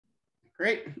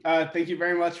Great. Thank you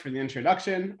very much for the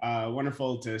introduction.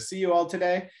 Wonderful to see you all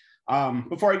today.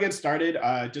 Before I get started,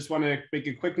 just want to make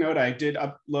a quick note. I did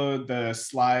upload the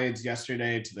slides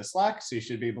yesterday to the Slack, so you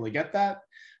should be able to get that.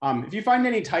 If you find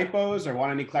any typos or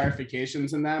want any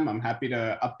clarifications in them, I'm happy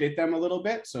to update them a little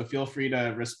bit. So feel free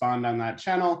to respond on that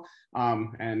channel.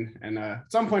 At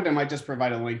some point, I might just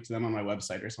provide a link to them on my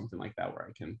website or something like that where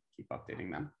I can keep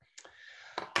updating them.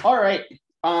 All right.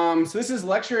 So this is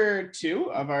lecture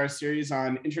 2 of our series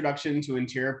on Introduction to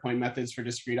Interior Point Methods for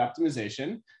Discrete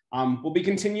Optimization. We'll be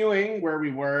continuing where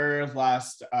we were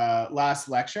last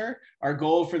lecture. Our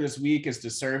goal for this week is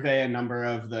to survey a number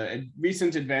of the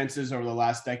recent advances over the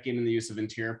last decade in the use of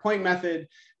interior point method,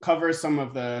 cover some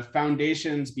of the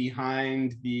foundations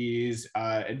behind these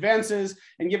advances,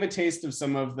 and give a taste of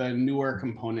some of the newer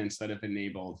components that have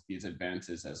enabled these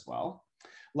advances as well.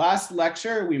 Last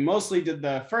lecture, we mostly did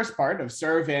the first part of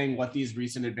surveying what these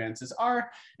recent advances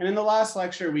are. And in the last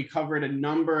lecture, we covered a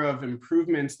number of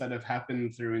improvements that have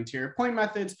happened through interior point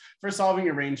methods for solving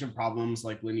a range of problems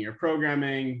like linear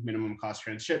programming, minimum cost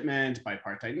transshipment,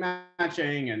 bipartite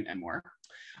matching, and more.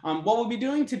 What we'll be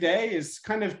doing today is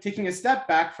kind of taking a step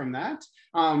back from that.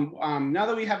 Now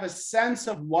that we have a sense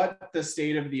of what the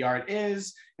state of the art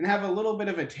is and have a little bit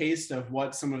of a taste of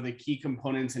what some of the key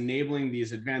components enabling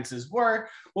these advances were,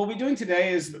 what we'll be doing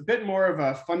today is a bit more of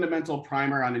a fundamental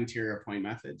primer on interior point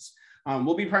methods.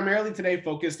 We'll be primarily today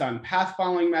focused on path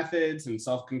following methods and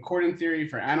self-concordant theory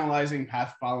for analyzing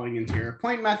path following interior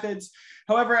point methods.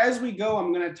 However, as we go,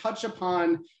 I'm going to touch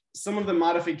upon some of the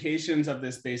modifications of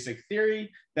this basic theory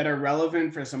that are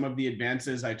relevant for some of the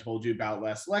advances I told you about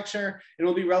last lecture. It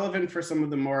will be relevant for some of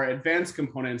the more advanced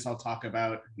components I'll talk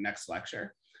about next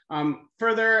lecture.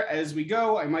 Further, as we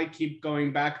go, I might keep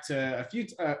going back to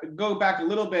go back a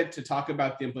little bit to talk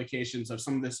about the implications of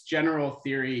some of this general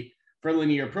theory for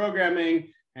linear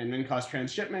programming and min cost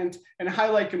transshipment, and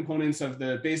highlight components of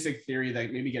the basic theory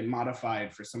that maybe get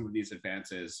modified for some of these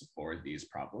advances for these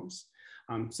problems.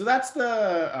 So that's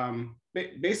the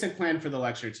basic plan for the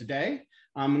lecture today.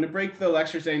 I'm going to break the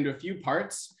lecture today into a few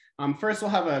parts. First,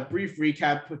 we'll have a brief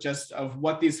recap just of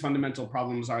what these fundamental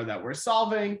problems are that we're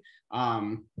solving.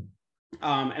 And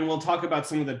we'll talk about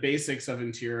some of the basics of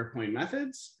interior point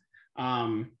methods.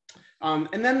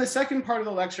 And then the second part of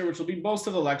the lecture, which will be most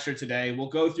of the lecture today, we'll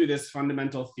go through this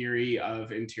fundamental theory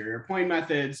of interior point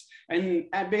methods and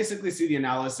basically see the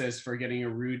analysis for getting a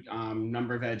root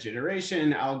number of edge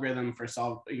iteration algorithm for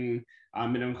solving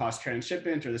minimum cost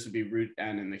transshipment, or this would be root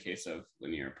n in the case of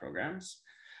linear programs.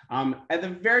 At the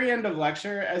very end of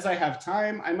lecture, as I have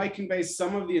time, I might convey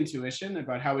some of the intuition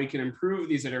about how we can improve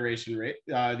these iteration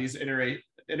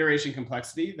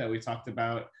complexity that we talked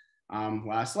about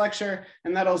last lecture,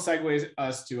 and that'll segue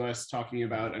us to talking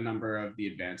about a number of the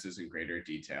advances in greater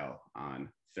detail on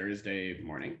Thursday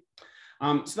morning.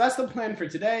 So that's the plan for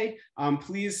today.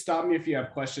 Please stop me if you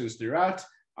have questions throughout.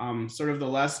 Sort of the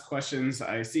less questions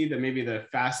I see, that maybe the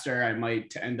faster I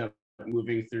might end up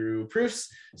moving through proofs.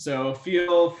 So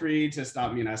feel free to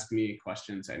stop me and ask me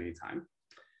questions anytime.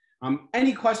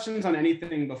 Any questions on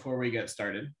anything before we get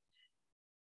started?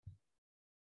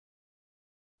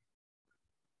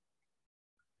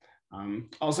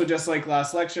 Also, just like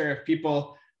last lecture, if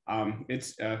people, for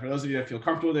those of you that feel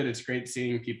comfortable with it, it's great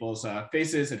seeing people's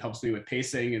faces. It helps me with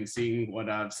pacing and seeing what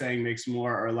I'm saying makes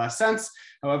more or less sense.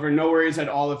 However, no worries at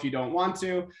all if you don't want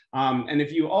to. And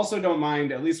if you also don't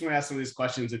mind, at least when I ask some of these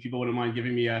questions, if people wouldn't mind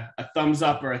giving me a thumbs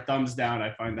up or a thumbs down,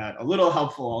 I find that a little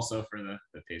helpful also for the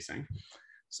pacing.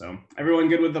 So everyone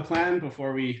good with the plan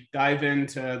before we dive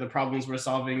into the problems we're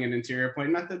solving in interior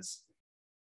point methods?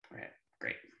 All right,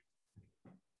 great.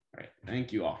 All right,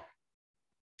 thank you all.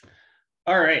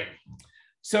 All right,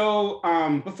 so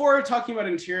before talking about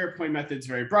interior point methods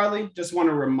very broadly, just want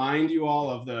to remind you all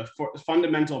of the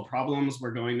fundamental problems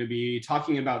we're going to be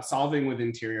talking about solving with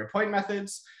interior point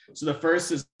methods. So the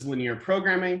first is linear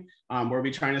programming, where we'll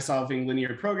be trying to solving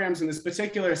linear programs in this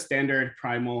particular standard,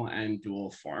 primal, and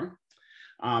dual form.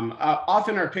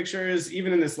 Often our pictures,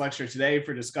 even in this lecture today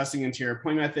for discussing interior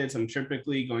point methods, I'm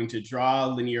typically going to draw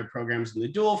linear programs in the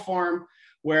dual form,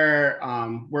 where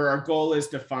our goal is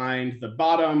to find the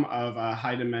bottom of a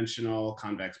high dimensional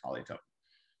convex polytope.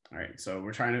 All right, so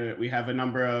we have a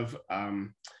number of,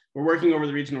 we're working over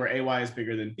the region where AY is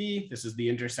bigger than B. This is the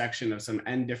intersection of some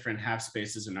n different half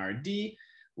spaces in RD.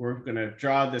 We're going to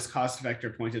draw this cost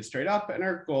vector pointed straight up, and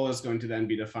our goal is going to then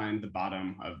be to find the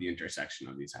bottom of the intersection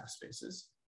of these half spaces.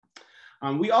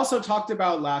 We also talked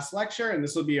about last lecture, and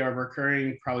this will be a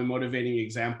recurring, probably motivating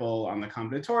example on the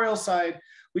combinatorial side.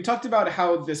 We talked about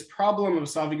how this problem of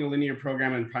solving a linear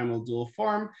program in primal dual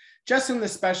form, just in the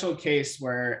special case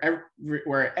where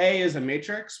A is a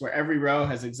matrix, where every row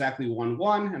has exactly 1,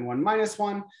 1 and 1 minus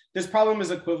 1, this problem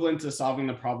is equivalent to solving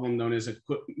the problem known as a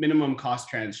minimum cost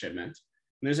transshipment.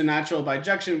 And there's a natural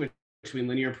bijection between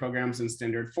linear programs in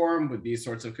standard form with these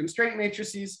sorts of constraint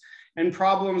matrices and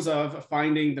problems of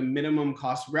finding the minimum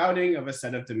cost routing of a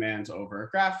set of demands over a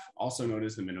graph, also known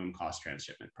as the minimum cost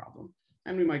transshipment problem.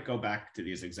 And we might go back to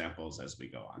these examples as we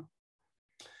go on.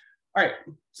 All right,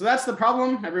 so that's the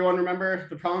problem. Everyone remember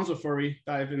the problems before we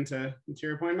dive into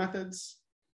interior point methods?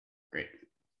 Great.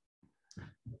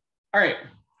 All right,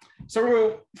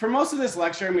 so for most of this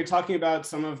lecture, I'm going to be talking about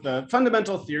some of the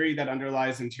fundamental theory that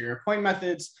underlies interior point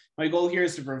methods. My goal here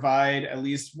is to provide at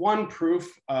least one proof,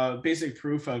 basic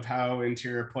proof of how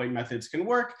interior point methods can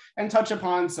work, and touch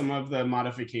upon some of the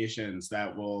modifications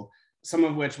that some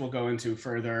of which we'll go into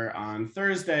further on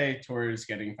Thursday towards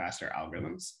getting faster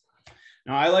algorithms.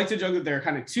 Now, I like to joke that there are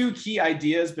kind of two key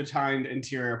ideas behind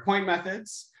interior point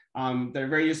methods that are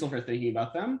very useful for thinking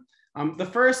about them. The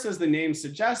first, as the name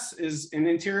suggests, is in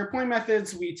interior point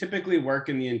methods, we typically work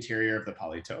in the interior of the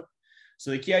polytope.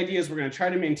 So the key idea is we're going to try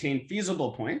to maintain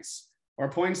feasible points, or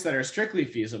points that are strictly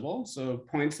feasible. So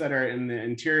points that are in the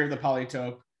interior of the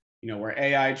polytope, where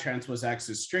AI transpose X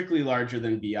is strictly larger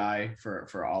than BI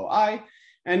for all I.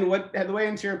 And the way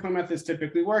interior point methods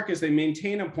typically work is they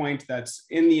maintain a point that's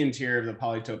in the interior of the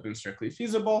polytope and strictly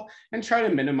feasible and try to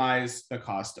minimize the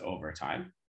cost over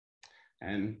time.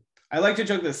 And I like to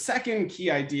joke the second key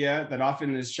idea that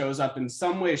often shows up in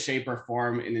some way, shape, or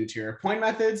form in interior point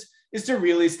methods is to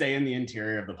really stay in the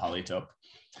interior of the polytope.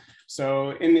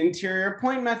 So in interior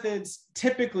point methods,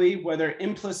 typically, whether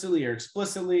implicitly or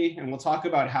explicitly, and we'll talk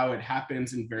about how it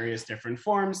happens in various different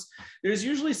forms, there's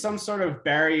usually some sort of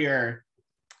barrier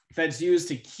that's used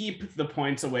to keep the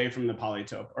points away from the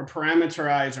polytope, or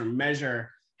parameterize or measure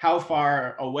how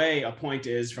far away a point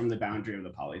is from the boundary of the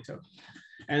polytope.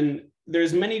 And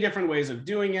there's many different ways of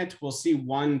doing it. We'll see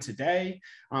one today,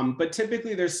 but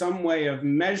typically there's some way of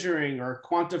measuring or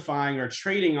quantifying or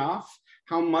trading off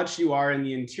how much you are in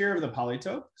the interior of the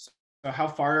polytope, so how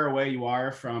far away you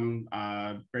are from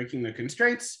breaking the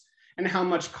constraints, and how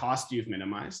much cost you've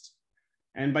minimized.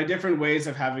 And by different ways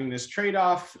of having this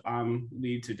trade-off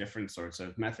lead to different sorts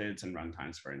of methods and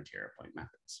runtimes for interior point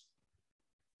methods.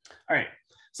 All right,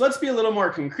 so let's be a little more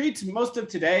concrete. Most of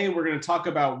today, we're going to talk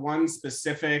about one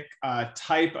specific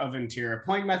type of interior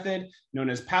point method known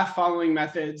as path following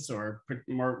methods, or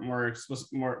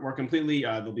more completely,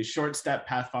 there'll be short step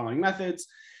path following methods.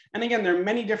 And again, there are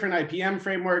many different IPM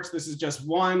frameworks. This is just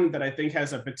one that I think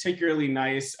has a particularly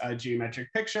nice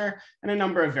geometric picture and a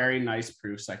number of very nice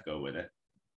proofs that go with it.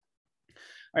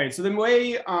 All right, so the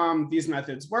way these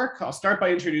methods work, I'll start by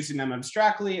introducing them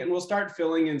abstractly, and we'll start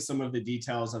filling in some of the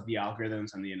details of the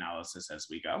algorithms and the analysis as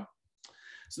we go.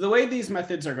 So the way these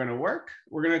methods are going to work,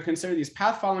 we're going to consider these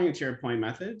path following interior point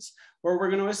methods, where we're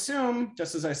going to assume,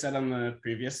 just as I said on the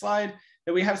previous slide,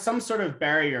 that we have some sort of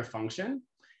barrier function.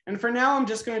 And for now, I'm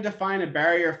just going to define a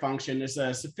barrier function as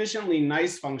a sufficiently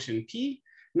nice function P.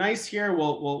 Nice here,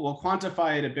 we'll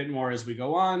quantify it a bit more as we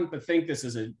go on, but think this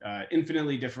is an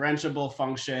infinitely differentiable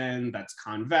function that's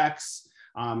convex.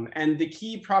 And the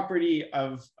key property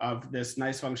of this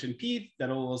nice function P that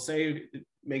we'll say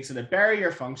makes it a barrier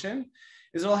function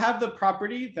is it'll have the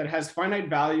property that has finite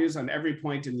values on every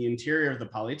point in the interior of the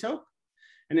polytope.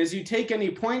 And as you take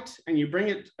any point and you bring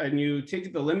it and you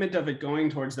take the limit of it going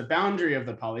towards the boundary of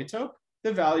the polytope,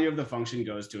 the value of the function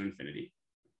goes to infinity.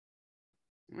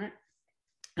 All right.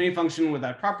 Any function with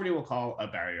that property we'll call a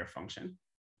barrier function.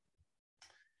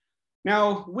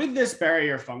 Now, with this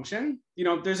barrier function,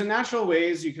 there's a natural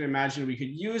ways you can imagine we could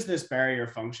use this barrier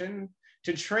function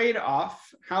to trade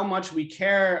off how much we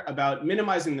care about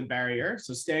minimizing the barrier,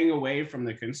 so staying away from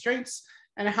the constraints,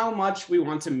 and how much we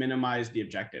want to minimize the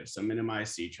objective, so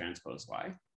minimize C transpose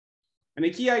Y. And the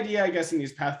key idea, I guess, in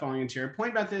these path following interior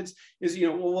point methods is,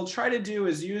 what we'll try to do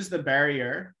is use the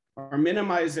barrier, or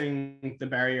minimizing the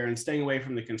barrier and staying away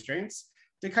from the constraints,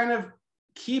 to kind of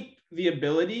keep the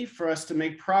ability for us to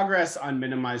make progress on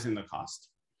minimizing the cost.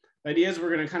 The idea is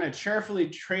we're going to kind of carefully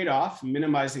trade off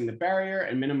minimizing the barrier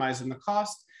and minimizing the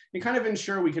cost, and kind of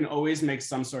ensure we can always make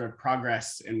some sort of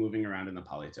progress in moving around in the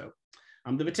polytope.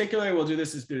 The particular way we'll do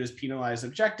this is through this penalized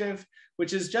objective,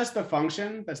 which is just a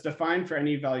function that's defined for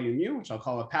any value mu, which I'll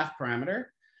call a path parameter.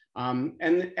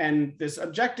 And this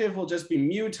objective will just be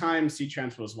mu times C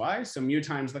transpose Y, so mu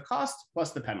times the cost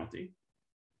plus the penalty.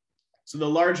 So the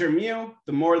larger mu,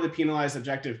 the more the penalized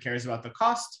objective cares about the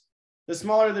cost, The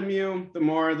smaller the mu, the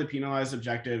more the penalized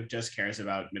objective just cares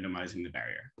about minimizing the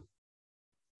barrier.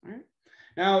 All right.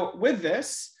 Now, with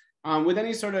this, with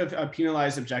any sort of a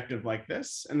penalized objective like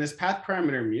this, and this path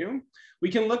parameter mu, we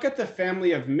can look at the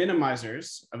family of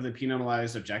minimizers of the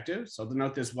penalized objective. So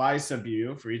denote this y sub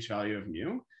u for each value of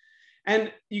mu.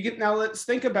 And you get, now let's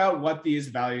think about what these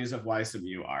values of y sub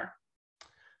u are.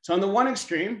 So on the one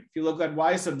extreme, if you look at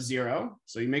y sub 0,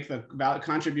 so you make the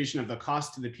contribution of the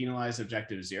cost to the penalized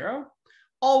objective 0,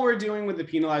 all we're doing with the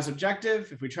penalized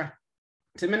objective, if we try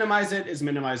to minimize it, is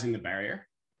minimizing the barrier.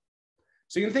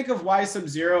 So you can think of y sub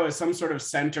 0 as some sort of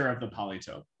center of the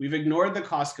polytope. We've ignored the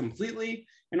cost completely,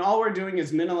 and all we're doing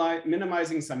is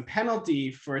minimizing some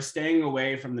penalty for staying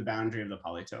away from the boundary of the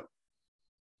polytope.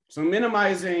 So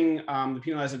minimizing the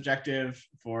penalized objective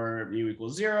for mu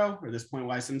equals 0, or this point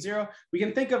y sub 0, we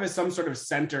can think of as some sort of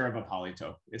center of a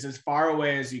polytope. It's as far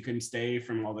away as you can stay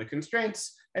from all the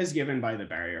constraints as given by the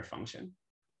barrier function.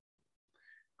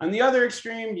 On the other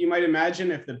extreme, you might imagine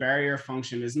if the barrier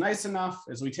function is nice enough,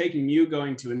 as we take mu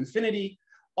going to infinity,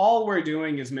 all we're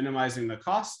doing is minimizing the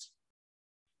cost,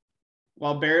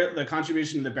 while the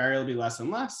contribution to the barrier will be less and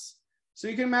less. So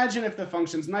you can imagine if the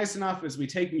function's nice enough, as we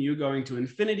take mu going to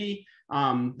infinity,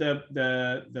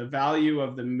 the value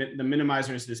of the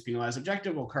minimizers of this penalized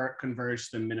objective will converge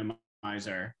to the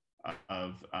minimizer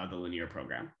of the linear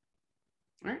program.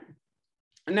 All right.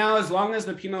 And now, as long as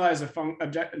the penalized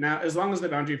as long as the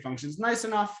boundary function is nice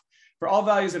enough for all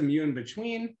values of mu in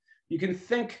between, you can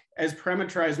think as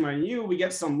parameterized by u, we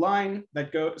get some line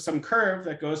that some curve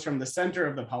that goes from the center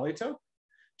of the polytope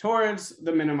towards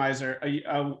the minimizer,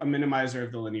 a minimizer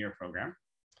of the linear program.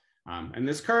 And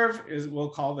this curve we'll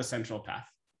call the central path.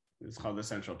 It's called the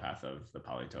central path of the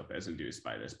polytope as induced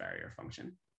by this barrier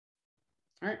function.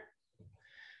 All right.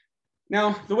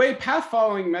 Now, the way path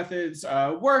following methods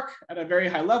work at a very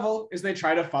high level is they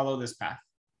try to follow this path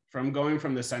from going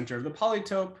from the center of the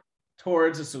polytope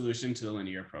towards a solution to the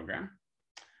linear program.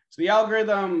 So the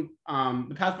algorithm,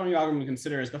 the path following algorithm we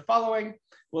consider is the following.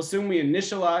 We'll assume we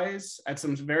initialize at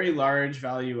some very large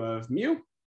value of mu.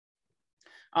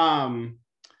 We'll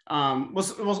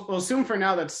assume for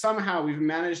now that somehow we've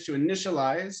managed to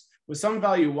initialize with some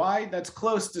value y that's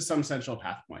close to some central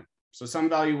path point. So some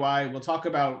value y, we'll talk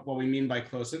about what we mean by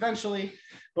close eventually,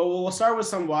 but we'll start with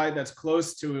some y that's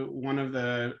close to one of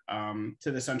the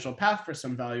to the central path for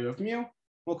some value of mu.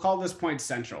 We'll call this point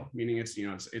central, meaning it's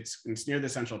near the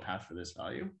central path for this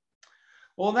value.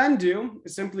 What we'll then do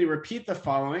is simply repeat the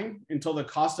following until the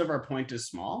cost of our point is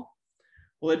small.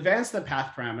 We'll advance the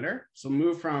path parameter. So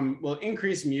we'll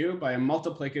increase mu by a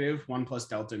multiplicative 1 plus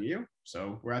delta mu.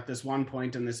 So we're at this one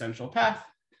point in the central path.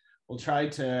 We'll try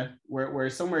to, we're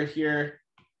somewhere here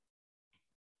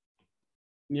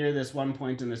near this one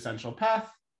point in the central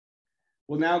path.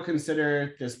 We'll now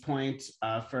consider this point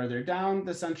further down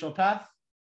the central path.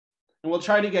 And we'll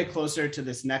try to get closer to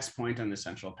this next point on the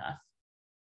central path.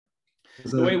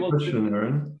 There's a question,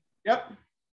 Aaron. Yep.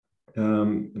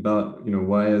 About,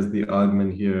 why is the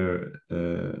argument here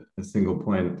a single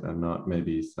point and not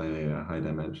maybe, say, a high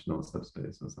dimensional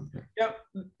subspace or something? Yep,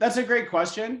 that's a great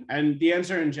question. And the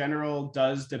answer in general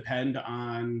does depend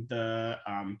on the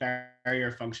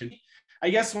barrier function. I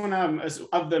guess when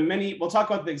of the many, we'll talk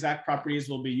about the exact properties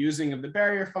we'll be using of the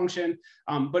barrier function,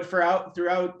 but throughout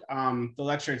the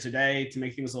lecture today, to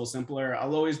make things a little simpler,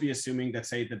 I'll always be assuming that,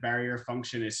 say, the barrier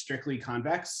function is strictly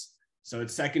convex. So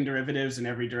its second derivatives in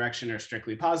every direction are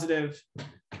strictly positive.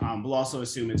 We'll also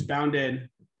assume it's bounded.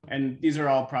 And these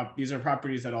are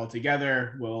properties that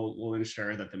altogether will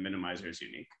ensure that the minimizer is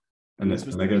unique. And the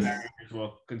specific barriers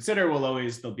we'll consider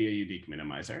there'll be a unique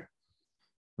minimizer.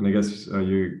 And I guess, are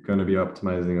you going to be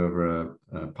optimizing over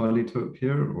a polytope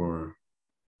here, or?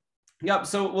 Yep,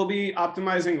 so we'll be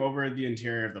optimizing over the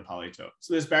interior of the polytope.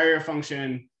 So this barrier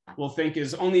function we'll think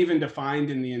is only even defined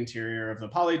in the interior of the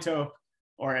polytope,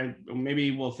 or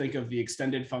maybe we'll think of the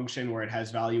extended function where it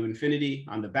has value infinity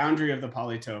on the boundary of the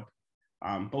polytope,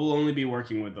 but we'll only be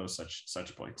working with those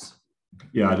such points.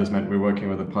 Yeah, I just meant we're working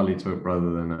with a polytope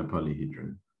rather than a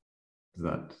polyhedron. Is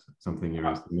that something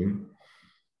you're assuming?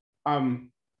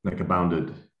 Like a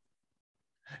bounded.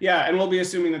 Yeah, and we'll be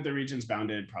assuming that the region's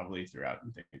bounded probably throughout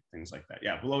and things like that.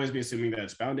 Yeah, we'll always be assuming that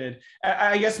it's bounded.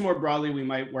 I guess more broadly, we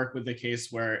might work with the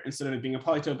case where instead of it being a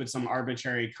polytope, it's some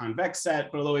arbitrary convex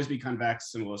set, but it'll always be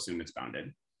convex and we'll assume it's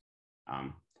bounded.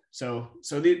 So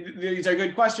these are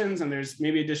good questions, and there's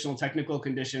maybe additional technical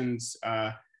conditions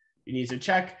you need to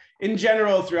check. In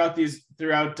general, throughout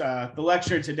the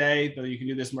lecture today, though you can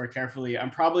do this more carefully,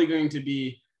 I'm probably going to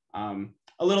be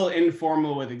a little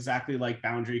informal with exactly like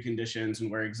boundary conditions and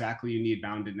where exactly you need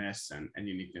boundedness and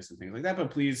uniqueness and things like that.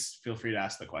 But please feel free to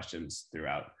ask the questions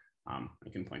throughout. I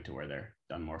can point to where they're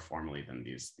done more formally than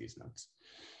these notes.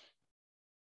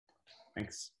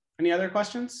 Thanks. Any other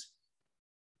questions?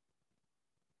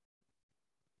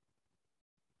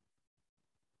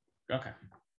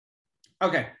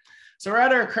 Okay, so we're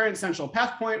at our current central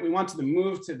path point. We want to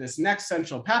move to this next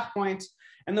central path point.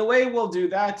 And the way we'll do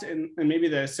that, and maybe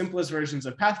the simplest versions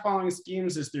of path following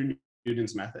schemes, is through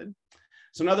Newton's method.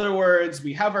 So in other words,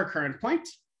 we have our current point.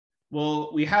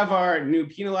 We have our new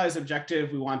penalized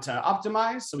objective we want to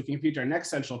optimize, so we can compute our next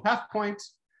central path point.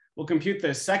 We'll compute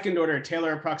the second order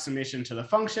Taylor approximation to the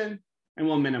function, and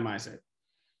we'll minimize it.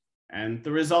 And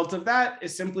the result of that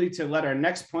is simply to let our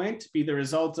next point be the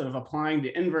result of applying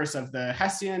the inverse of the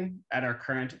Hessian at our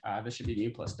current, this should be mu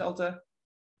plus delta.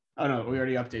 Oh no, we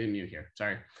already updated mu here,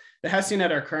 sorry. The Hessian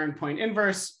at our current point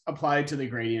inverse applied to the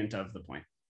gradient of the point.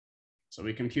 So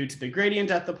we compute the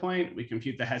gradient at the point, we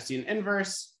compute the Hessian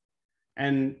inverse,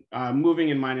 and moving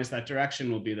in minus that direction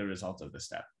will be the result of the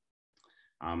step.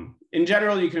 In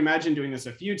general, you can imagine doing this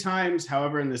a few times.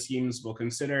 However, in the schemes we'll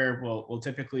consider, we'll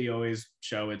typically always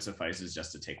show it suffices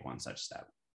just to take one such step.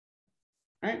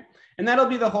 All right, and that'll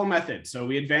be the whole method. So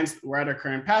we're at our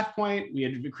current path point, we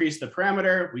increase the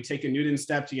parameter, we take a Newton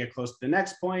step to get close to the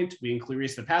next point, we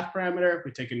increase the path parameter,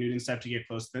 we take a Newton step to get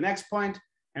close to the next point,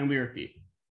 and we repeat.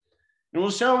 And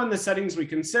we'll show in the settings we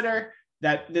consider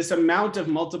that this amount of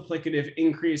multiplicative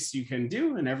increase you can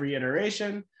do in every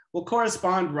iteration will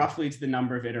correspond roughly to the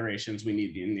number of iterations we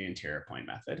need in the interior point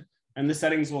method. And the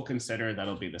settings we'll consider,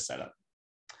 that'll be the setup.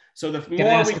 So the Can I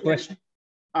ask a question?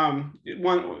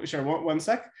 One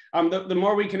sec. The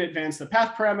more we can advance the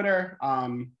path parameter,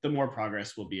 the more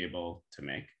progress we'll be able to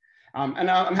make. And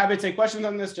I'm happy to take questions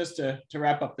on this just to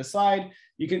wrap up the slide.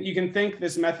 You can think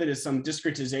this method is some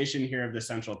discretization here of the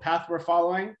central path we're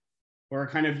following. We're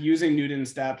kind of using Newton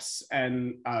steps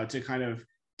and to kind of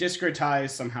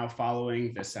discretize somehow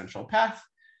following the central path.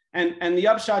 And the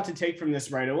upshot to take from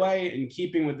this right away, in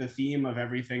keeping with the theme of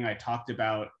everything I talked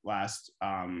about last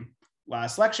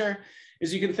lecture,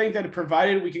 is you can think that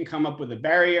provided we can come up with a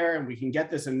barrier and we can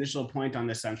get this initial point on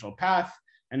the central path,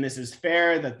 and this is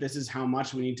fair, that this is how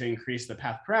much we need to increase the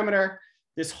path parameter,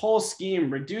 this whole scheme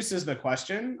reduces the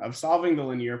question of solving the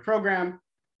linear program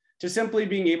to simply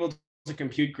being able to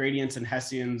compute gradients and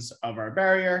Hessians of our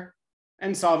barrier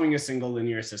and solving a single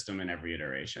linear system in every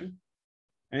iteration.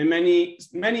 And in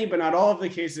many, but not all of the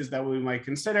cases that we might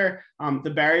consider,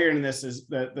 the barrier in this is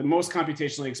the most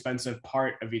computationally expensive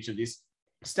part of each of these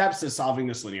steps is solving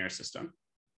this linear system.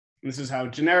 And this is how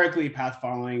generically path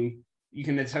following you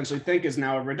can essentially think is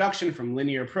now a reduction from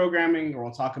linear programming, or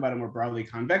we'll talk about it more broadly,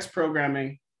 convex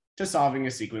programming, to solving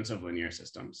a sequence of linear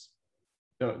systems.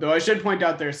 Though I should point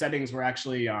out their settings were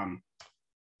actually,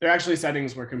 they're actually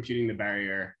settings where computing the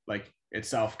barrier like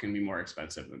itself can be more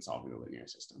expensive than solving the linear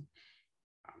system.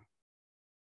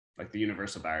 Like the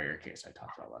universal barrier case I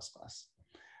talked about last class.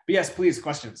 But yes, please,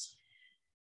 questions.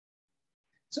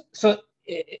 So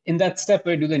in that step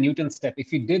where you do the Newton step,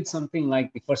 if you did something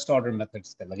like the first order method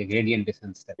step, like a gradient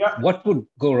descent step, yeah, what would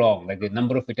go wrong? Like the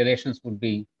number of iterations would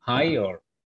be high, or?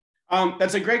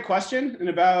 That's a great question. In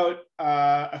about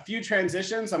a few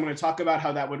transitions, I'm going to talk about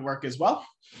how that would work as well.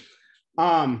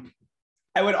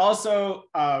 I would also,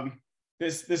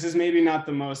 this is maybe not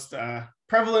the most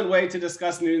prevalent way to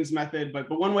discuss Newton's method, but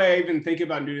one way I even think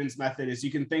about Newton's method is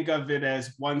you can think of it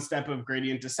as one step of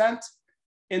gradient descent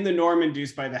in the norm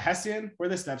induced by the Hessian, where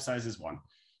the step size is 1.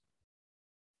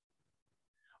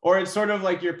 Or it's sort of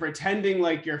like you're pretending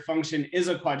like your function is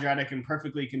a quadratic and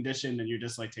perfectly conditioned, and you're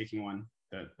just like taking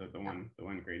the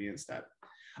one gradient step.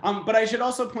 But I should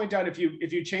also point out, if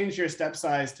you change your step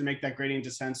size to make that gradient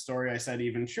descent story I said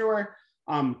even truer,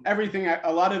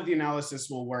 a lot of the analysis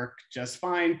will work just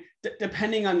fine,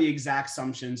 depending on the exact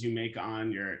assumptions you make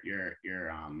on your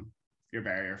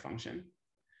barrier function.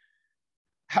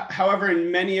 However,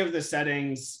 in many of the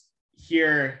settings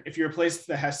here, if you replace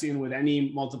the Hessian with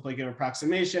any multiplicative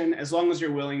approximation, as long as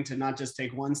you're willing to not just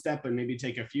take one step, but maybe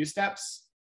take a few steps,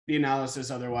 the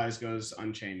analysis otherwise goes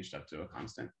unchanged up to a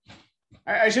constant.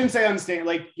 I shouldn't say unstable,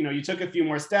 like, you took a few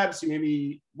more steps, you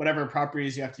maybe whatever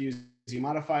properties you have to use, you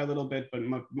modify a little bit, but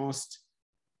most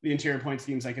the interior point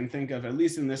schemes I can think of, at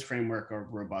least in this framework, are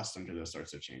robust under those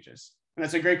sorts of changes. And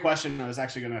that's a great question. I was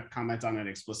actually going to comment on it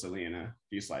explicitly in a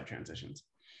few slide transitions.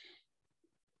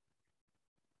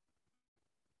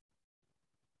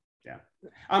 Yeah.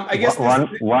 I guess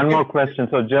one more question.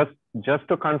 So just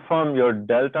to confirm, your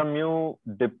delta mu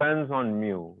depends on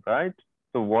mu, right?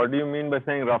 So what do you mean by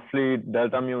saying roughly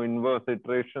delta mu inverse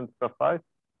iterations suffice?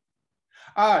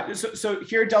 So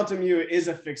here delta mu is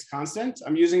a fixed constant.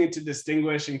 I'm using it to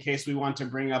distinguish in case we want to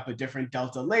bring up a different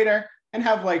delta later and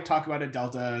have like talk about a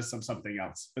delta something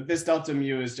else. But this delta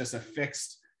mu is just a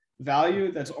fixed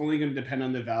value that's only going to depend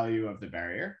on the value of the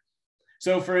barrier.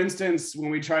 So for instance,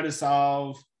 when we try to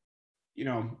solve,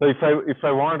 so if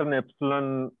I want an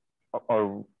epsilon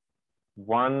or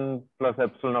 1 plus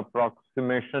epsilon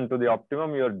approximation to the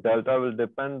optimum, your delta will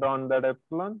depend on that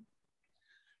epsilon?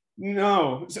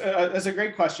 No, that's a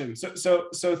great question.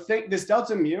 So think this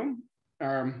delta mu,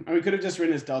 and we could have just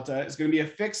written as delta, is going to be a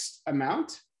fixed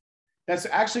amount that's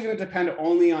actually going to depend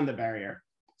only on the barrier.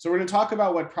 So we're going to talk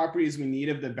about what properties we need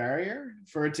of the barrier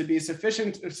for it to be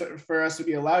sufficient for us to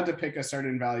be allowed to pick a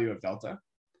certain value of delta.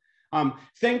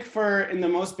 Think in the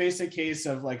most basic case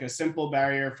of like a simple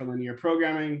barrier for linear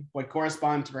programming, what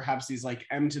correspond to perhaps these like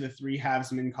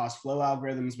m⁵ min cost flow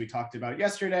algorithms we talked about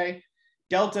yesterday.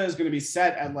 Delta is going to be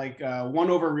set at like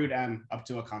 1/√m up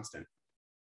to a constant.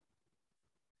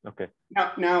 Okay.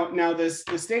 Now the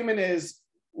statement is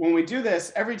when we do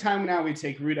this, every time now we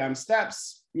take √m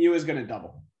steps, mu is going to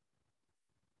double.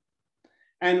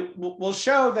 And we'll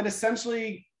show that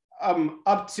essentially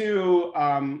up to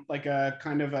like a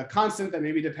kind of a constant that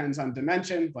maybe depends on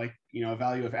dimension, like a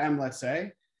value of m, let's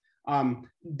say,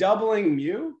 doubling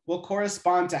mu will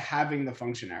correspond to halving the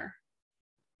function error.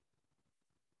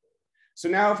 So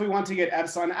now if we want to get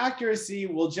epsilon accuracy,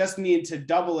 we'll just need to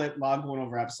double it log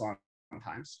 1/epsilon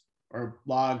times, or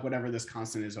log whatever this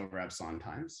constant is over epsilon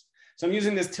times. So I'm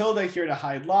using this tilde here to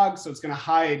hide log, so it's going to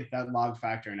hide that log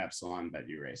factor in epsilon that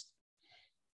you raised.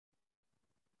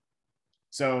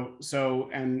 When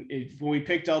we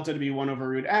pick delta to be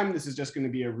 1/√m, this is just going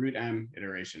to be a √m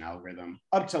iteration algorithm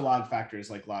up to log factors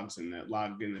like log in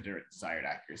the desired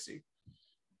accuracy.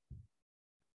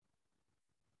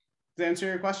 Does that answer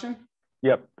your question?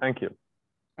 Yep, thank you.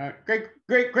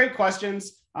 Great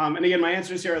questions. And again, my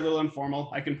answers here are a little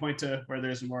informal. I can point to where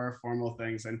there's more formal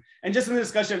things. And just in the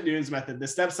discussion of Newton's method, the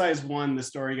step size 1, the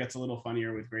story gets a little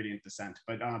funnier with gradient descent.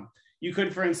 But you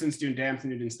could, for instance, do damped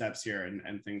Newton steps here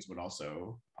and things would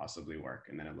also possibly work.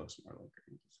 And then it looks more like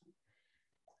gradient descent.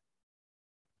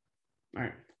 All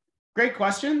right, great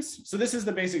questions. So this is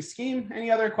the basic scheme. Any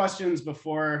other questions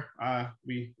before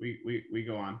we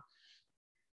go on?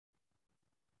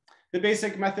 The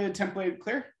basic method template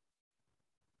clear?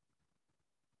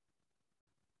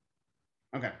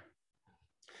 Okay.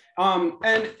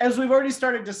 And as we've already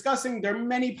started discussing, there are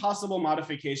many possible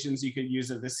modifications you could use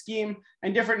of this scheme,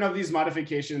 and different of these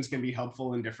modifications can be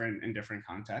helpful in different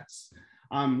contexts.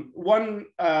 One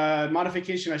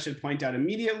modification I should point out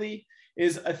immediately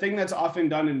is a thing that's often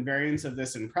done in variants of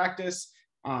this in practice,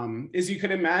 is you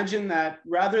could imagine that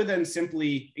rather than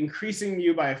simply increasing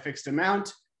mu by a fixed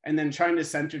amount and then trying to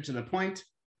center to the point,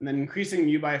 and then increasing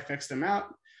mu by a fixed amount,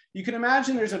 you can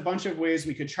imagine there's a bunch of ways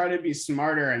we could try to be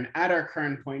smarter and at our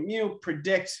current point mu,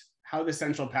 predict how the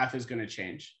central path is going to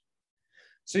change.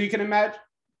 So you can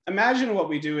imagine what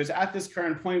we do is at this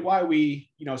current point y, we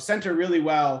center really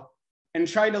well and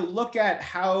try to look at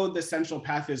how the central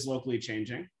path is locally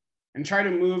changing and try to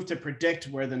move to predict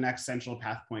where the next central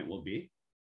path point will be.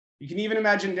 You can even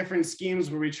imagine different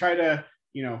schemes where we try to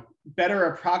better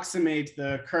approximate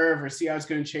the curve or see how it's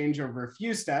going to change over a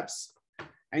few steps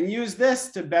and use this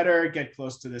to better get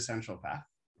close to the central path.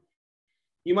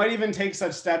 You might even take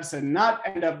such steps and not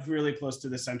end up really close to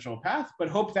the central path, but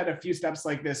hope that a few steps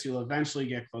like this, you'll eventually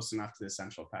get close enough to the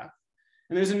central path.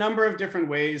 And there's a number of different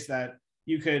ways that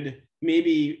you could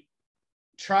maybe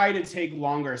try to take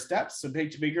longer steps, so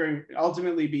bigger,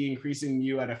 ultimately be increasing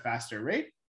mu at a faster rate,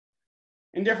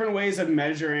 and different ways of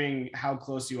measuring how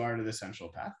close you are to the central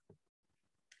path.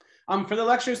 For the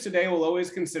lectures today, we'll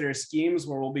always consider schemes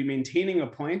where we'll be maintaining a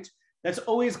point that's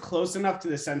always close enough to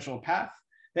the central path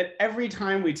that every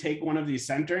time we take one of these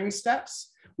centering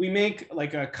steps, we make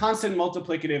like a constant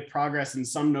multiplicative progress in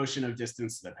some notion of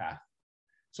distance to the path.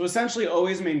 So essentially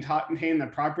always maintain the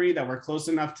property that we're close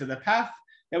enough to the path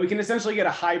that we can essentially get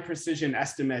a high precision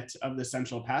estimate of the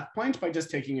central path point by just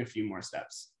taking a few more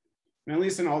steps. And at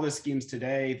least in all the schemes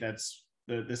today, that's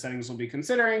the settings we'll be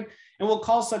considering. And we'll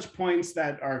call such points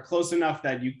that are close enough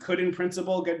that you could in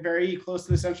principle get very close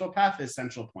to the central path as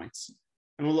central points.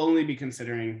 And we'll only be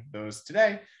considering those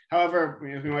today. However,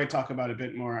 we might talk about a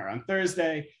bit more on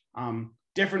Thursday,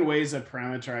 different ways of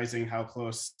parameterizing how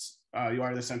close you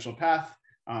are to the central path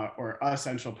or a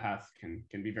central path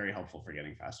can be very helpful for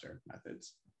getting faster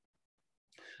methods.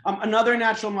 Another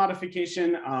natural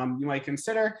modification you might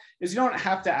consider is you don't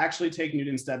have to actually take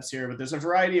Newton steps here, but there's a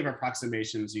variety of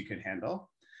approximations you could handle.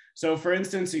 So for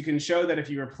instance, you can show that if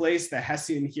you replace the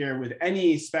Hessian here with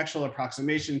any spectral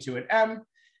approximation to an m,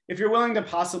 if you're willing to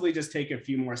possibly just take a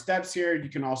few more steps here, you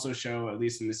can also show, at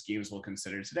least in the schemes we'll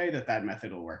consider today, that that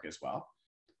method will work as well.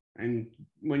 And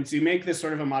once you make this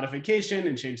sort of a modification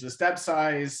and change the step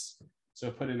size,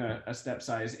 so put in a step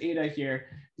size eta here,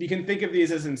 you can think of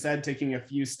these as instead taking a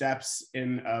few steps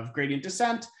of gradient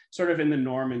descent, sort of in the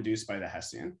norm induced by the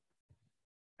Hessian.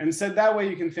 And said that way,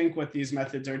 you can think what these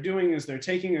methods are doing is they're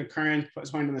taking a current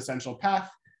point in the central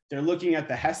path, they're looking at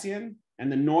the Hessian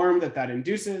and the norm that that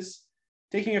induces,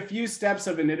 taking a few steps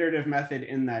of an iterative method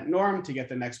in that norm to get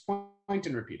the next point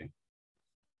and repeating.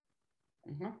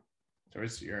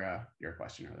 Towards your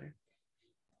question earlier.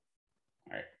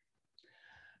 All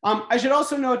right. I should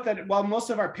also note that while most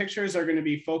of our pictures are going to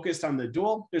be focused on the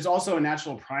dual, there's also a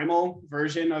natural primal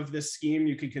version of this scheme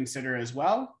you could consider as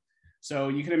well. So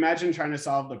you can imagine trying to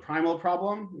solve the primal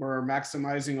problem where we're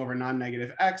maximizing over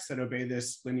non-negative x that obey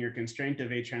this linear constraint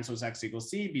of A transpose x equals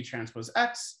C, B transpose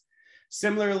x.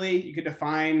 Similarly, you could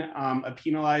define a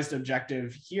penalized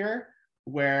objective here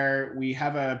where we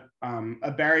have a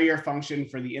barrier function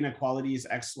for the inequalities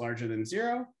x larger than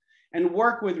 0, and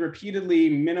work with repeatedly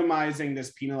minimizing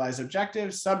this penalized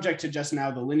objective subject to just now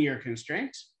the linear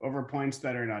constraint over points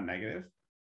that are not negative,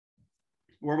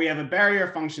 where we have a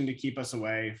barrier function to keep us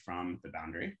away from the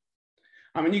boundary.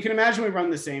 And you can imagine we run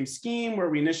the same scheme where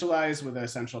we initialize with a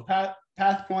central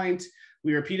path point,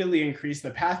 we repeatedly increase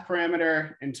the path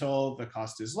parameter until the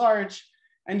cost is large,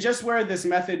 and just where this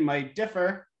method might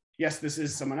differ, yes, this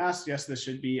is, someone asked, yes, this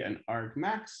should be an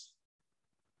argmax.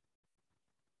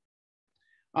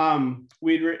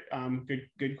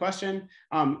 Good question.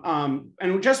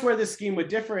 And just where this scheme would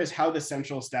differ is how the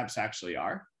central steps actually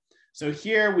are. So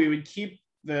here we would keep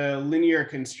the linear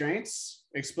constraints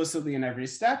explicitly in every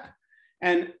step.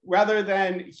 And rather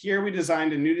than here, we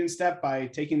designed a Newton step by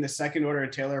taking the second order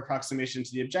Taylor approximation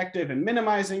to the objective and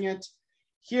minimizing it.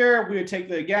 Here we would take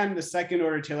again the second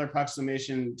order Taylor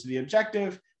approximation to the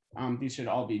objective. These should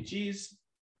all be G's.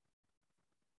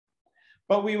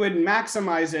 But we would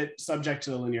maximize it subject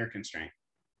to the linear constraint.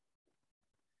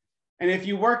 And if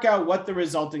you work out what the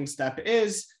resulting step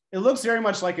is, it looks very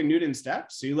much like a Newton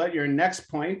step. So you let your next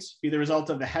point be the result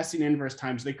of the Hessian inverse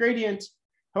times the gradient.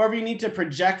 However, you need to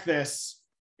project this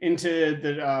into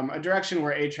a direction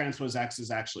where A transpose X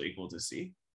is actually equal to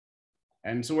C.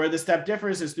 And so where the step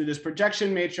differs is through this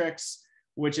projection matrix,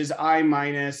 which is I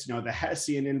minus the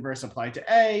Hessian inverse applied to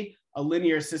A, a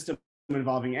linear system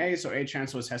involving A. So A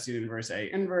transpose Hessian inverse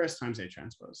A inverse times A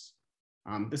transpose.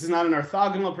 This is not an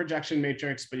orthogonal projection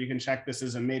matrix, but you can check this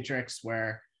as a matrix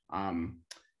where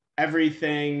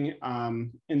everything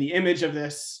in the image of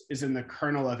this is in the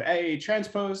kernel of A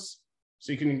transpose.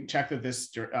 So you can check that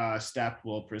this step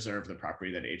will preserve the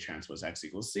property that A transpose X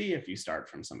equals C if you start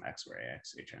from some X where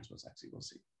A transpose X equals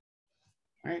C.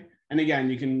 All right. And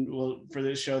again, you can, for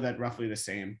this, show that roughly the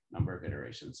same number of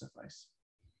iterations suffice.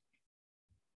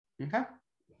 Okay.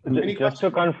 Just to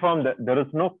confirm that there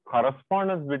is no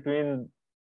correspondence between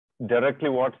directly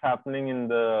what's happening in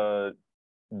the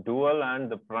dual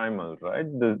and the primal, right?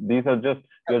 These are just,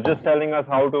 you're just telling us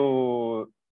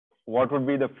what would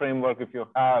be the framework if you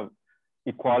have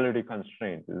equality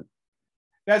constraints.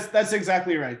 That's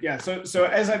exactly right. Yeah. So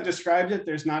as I've described it,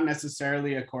 there's not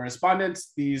necessarily a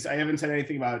correspondence. I haven't said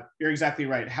anything about, you're exactly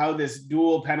right, how this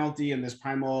dual penalty and this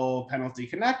primal penalty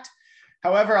connect.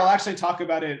 However, I'll actually talk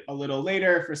about it a little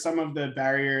later. For some of the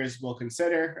barriers we'll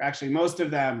consider, actually most of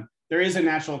them, there is a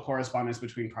natural correspondence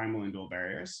between primal and dual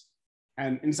barriers.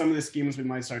 And in some of the schemes we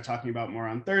might start talking about more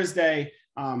on Thursday,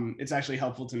 it's actually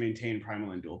helpful to maintain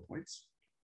primal and dual points.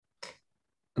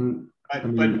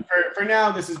 But for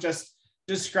now, this is just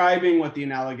describing what the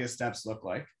analogous steps look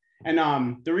like. And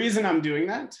the reason I'm doing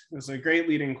that, is a great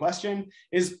leading question,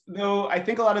 is though I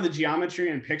think a lot of the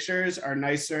geometry and pictures are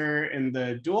nicer in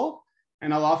the dual,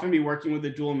 and I'll often be working with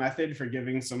the dual method for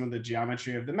giving some of the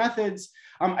geometry of the methods.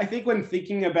 I think when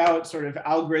thinking about sort of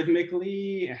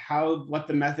algorithmically what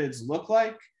the methods look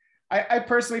like, I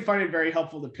personally find it very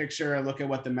helpful to picture a look at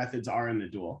what the methods are in the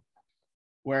dual.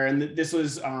 Where this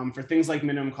was for things like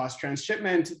minimum cost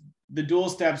transshipment, the dual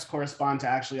steps correspond to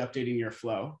actually updating your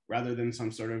flow rather than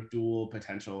some sort of dual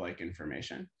potential like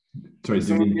information. Sorry,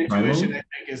 so the intuition I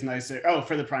think is nicer. Oh,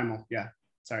 for the primal, yeah.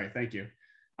 Sorry, thank you.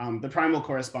 The primal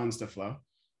corresponds to flow,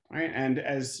 right? And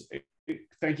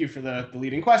thank you for the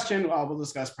leading question. We'll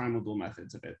discuss primal dual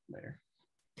methods a bit later.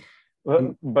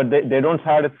 Well, but they don't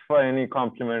satisfy any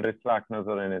complementary slackness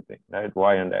or anything, right?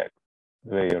 Y and X,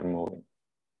 the way you're moving.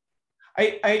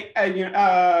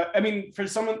 I mean, for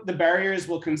some of the barriers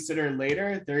we'll consider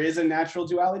later, there is a natural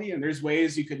duality, and there's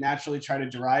ways you could naturally try to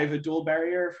derive a dual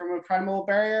barrier from a primal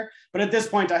barrier. But at this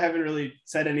point, I haven't really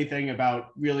said anything about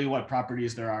really what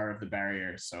properties there are of the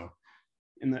barrier. So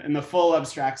in the full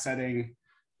abstract setting,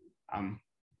 a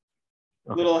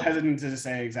little hesitant to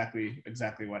say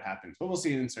exactly what happens, but we'll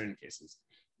see in certain cases.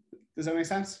 Does that make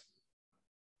sense?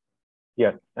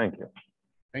 Yes, thank you.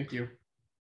 Thank you.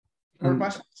 More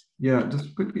questions? Yeah,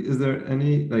 just quickly, is there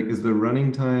any, like, is the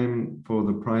running time for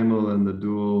the primal and the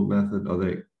dual method, are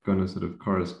they going to sort of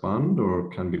correspond, or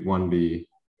can one be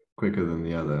quicker than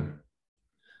the other?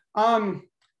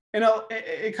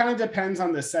 It kind of depends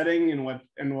on the setting and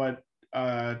what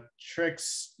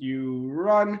tricks you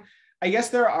run. I guess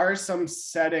there are some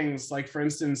settings, like for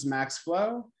instance, max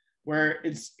flow, where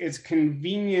it's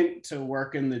convenient to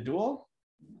work in the dual.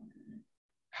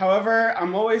 However,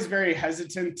 I'm always very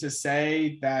hesitant to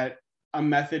say that a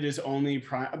method is only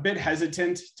a bit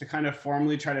hesitant to kind of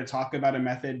formally try to talk about a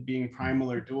method being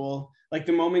primal or dual. Like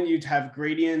the moment you have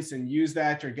gradients and use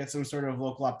that or get some sort of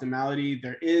local optimality,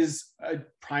 there is a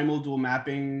primal dual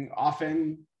mapping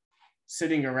often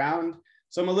sitting around.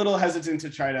 So I'm a little hesitant to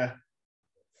try to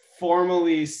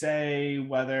formally say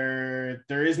whether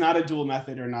there is not a dual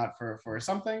method or not for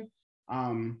something.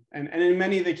 And in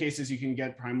many of the cases, you can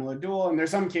get primal or dual, and there's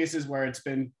some cases where it's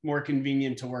been more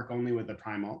convenient to work only with the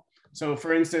primal. So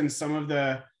for instance, some of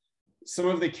the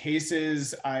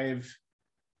cases I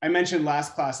mentioned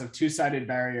last class of two-sided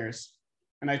barriers,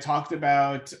 and I talked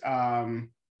about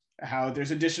how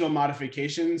there's additional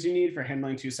modifications you need for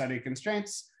handling two-sided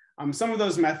constraints. Some of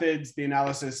those methods, the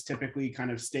analysis typically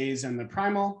kind of stays in the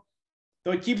primal,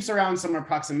 though it keeps around some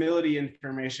approximability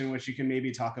information, which you can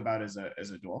maybe talk about as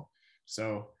a dual.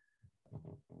 So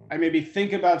I maybe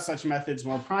think about such methods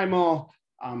more primal,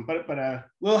 but a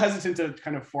little hesitant to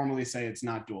kind of formally say it's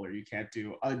not dual, or you can't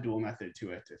do a dual method to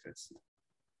it if it's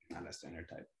not a standard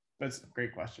type. That's a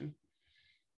great question.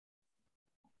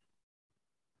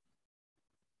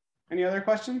 Any other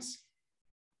questions?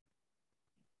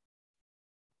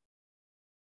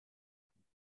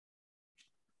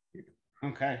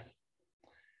 Okay.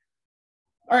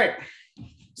 All right.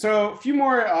 So a few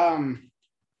more.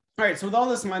 All right, so with all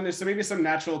this in mind, there's maybe some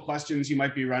natural questions you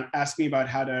might be asking about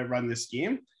how to run this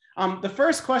scheme. The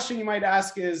first question you might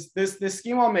ask is, this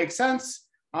scheme all makes sense.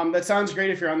 That sounds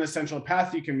great if you're on the central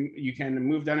path, you can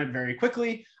move down it very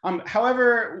quickly.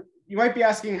 However, you might be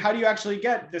asking, how do you actually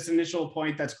get this initial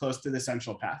point that's close to the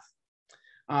central path?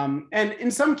 And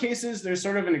in some cases, there's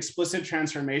sort of an explicit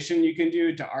transformation you can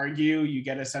do to argue you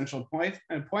get a central point.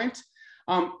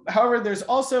 However, there's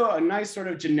also a nice sort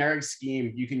of generic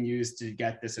scheme you can use to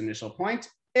get this initial point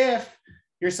if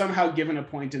you're somehow given a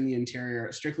point in the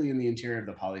interior, strictly in the interior of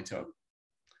the polytope.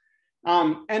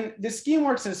 And the scheme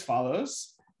works as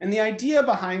follows. And the idea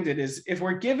behind it is, if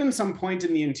we're given some point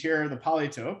in the interior of the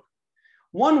polytope,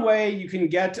 one way you can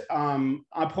get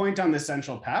a point on the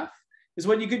central path is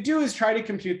what you could do is try to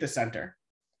compute the center.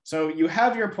 So you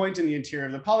have your point in the interior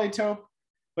of the polytope,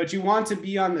 but you want to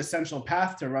be on the central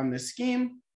path to run this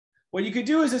scheme. What you could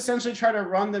do is essentially try to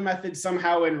run the method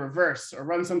somehow in reverse, or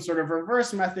run some sort of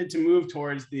reverse method to move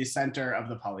towards the center of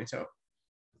the polytope.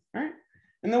 All right.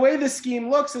 And the way this scheme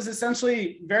looks is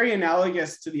essentially very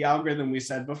analogous to the algorithm we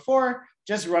said before,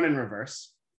 just run in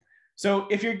reverse. So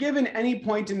if you're given any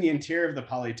point in the interior of the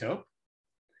polytope,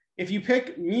 if you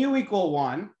pick mu equal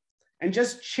 1 and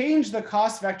just change the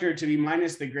cost vector to be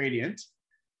minus the gradient,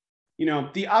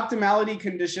 the optimality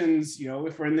conditions,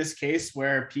 if we're in this case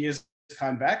where P is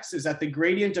convex, is that the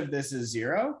gradient of this is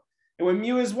 0. And when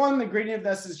mu is 1, the gradient of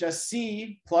this is just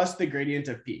C plus the gradient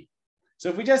of P. So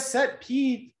if we just set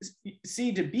C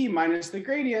to be minus the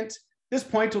gradient, this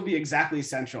point will be exactly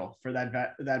central for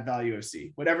that value of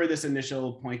C, whatever this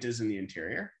initial point is in the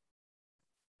interior.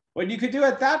 What you could do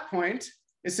at that point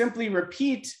is simply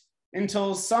repeat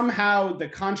until somehow the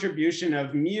contribution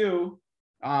of mu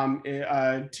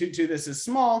to this is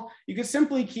small. You could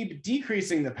simply keep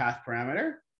decreasing the path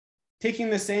parameter,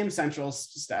 taking the same central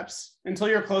steps until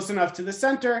you're close enough to the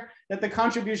center that the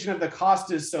contribution of the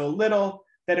cost is so little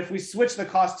that if we switch the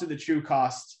cost to the true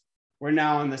cost, we're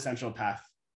now on the central path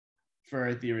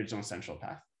for the original central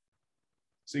path.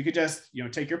 So you could just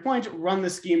take your point, run the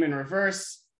scheme in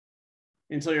reverse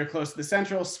until you're close to the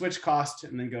central, switch cost,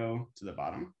 and then go to the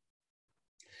bottom.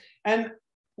 And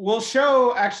we'll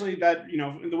show actually that,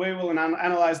 the way we'll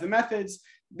analyze the methods,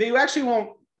 they actually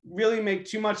won't really make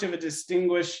too much of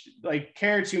a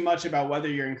care too much about whether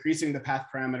you're increasing the path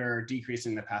parameter or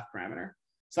decreasing the path parameter.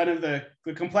 So kind of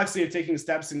the complexity of taking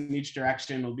steps in each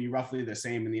direction will be roughly the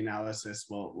same in the analysis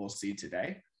we'll see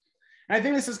today. And I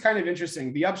think this is kind of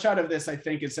interesting. The upshot of this, I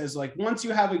think it says like, once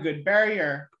you have a good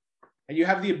barrier and you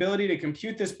have the ability to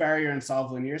compute this barrier and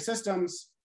solve linear systems,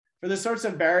 for the sorts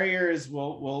of barriers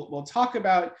we'll talk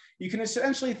about, you can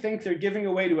essentially think they're giving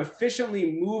a way to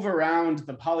efficiently move around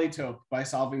the polytope by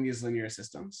solving these linear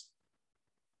systems.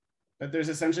 But there's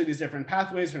essentially these different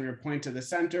pathways from your point to the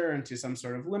center and to some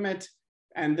sort of limit.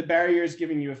 And the barrier is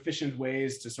giving you efficient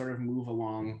ways to sort of move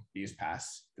along these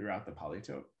paths throughout the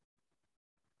polytope.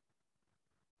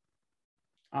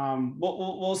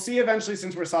 We'll see eventually,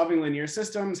 since we're solving linear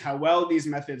systems, how well these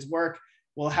methods work.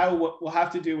 We'll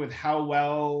have to do with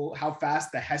how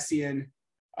fast the Hessian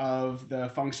of the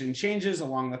function changes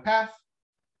along the path.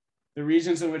 The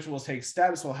regions in which we'll take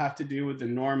steps will have to do with the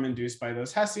norm induced by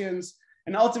those Hessians.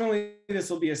 And ultimately, this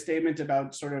will be a statement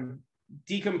about sort of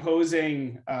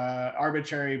decomposing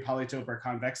arbitrary polytope or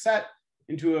convex set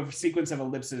into a sequence of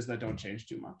ellipses that don't change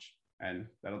too much. And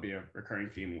that'll be a recurring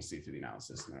theme we'll see through the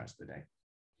analysis in the rest of the day.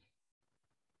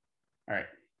 All right,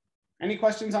 any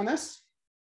questions on this?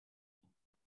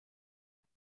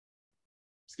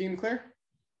 Scheme clear?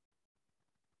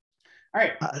 All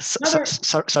right.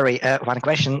 Sorry, one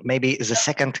question. Maybe the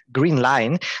second green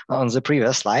line on the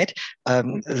previous slide.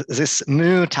 This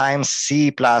mu times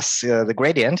c plus the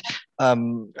gradient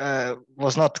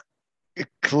was not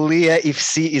clear. If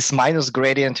c is minus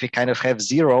gradient, we kind of have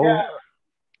 0.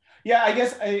 Yeah, I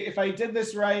guess if I did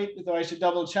this right, though I should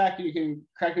double check. You can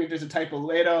correct me if there's a typo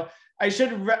later.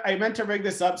 I meant to rig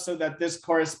this up so that this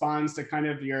corresponds to kind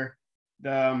of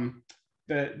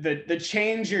the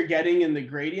change you're getting in the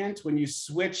gradient when you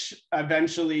switch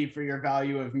eventually for your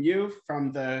value of mu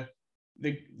from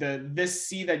this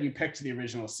c that you picked to the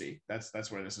original c. That's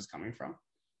where this is coming from.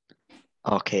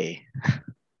 Okay.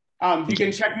 You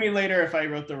can check me later if I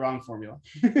wrote the wrong formula.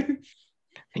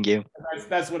 Thank you.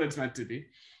 That's what it's meant to be.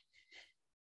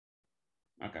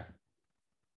 Okay.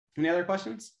 Any other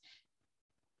questions?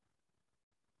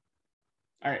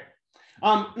 All right.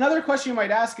 Another question you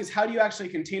might ask is, how do you actually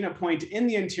contain a point in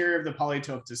the interior of the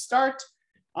polytope to start?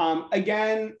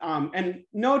 And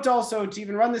note also, to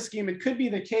even run the scheme, it could be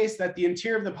the case that the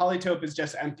interior of the polytope is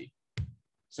just empty.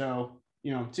 So,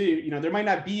 there might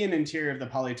not be an interior of the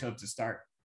polytope to start.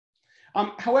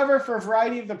 However, for a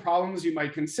variety of the problems you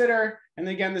might consider, and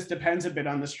again, this depends a bit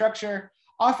on the structure,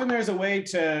 often there's a way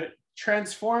to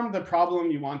transform the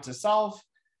problem you want to solve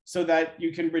so that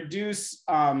you can reduce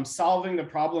solving the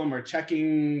problem or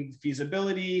checking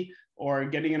feasibility or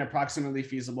getting an approximately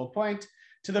feasible point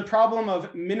to the problem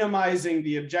of minimizing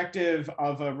the objective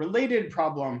of a related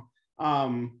problem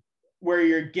where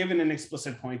you're given an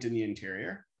explicit point in the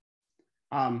interior.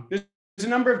 There's a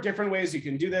number of different ways you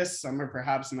can do this. Some are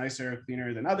perhaps nicer or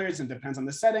cleaner than others, and depends on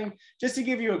the setting. Just to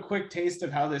give you a quick taste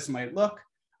of how this might look,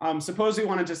 suppose we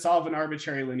wanted to solve an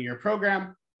arbitrary linear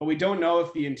program, but we don't know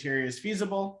if the interior is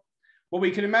feasible. What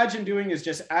we can imagine doing is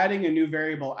just adding a new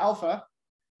variable alpha.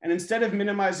 And instead of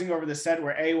minimizing over the set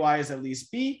where ay is at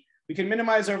least b, we can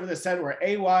minimize over the set where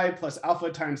ay plus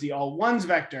alpha times the all ones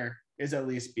vector is at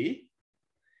least b.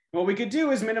 And what we could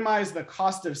do is minimize the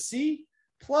cost of c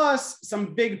plus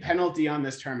some big penalty on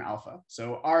this term alpha.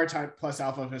 So r plus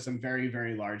alpha for some very,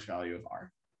 very large value of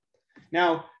r.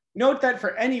 Now, note that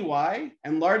for any y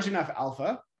and large enough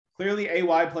alpha, clearly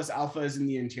ay plus alpha is in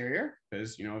the interior,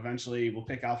 because eventually we'll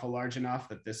pick alpha large enough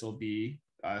that this will be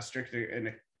strict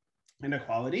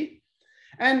inequality.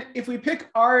 And if we pick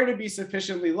r to be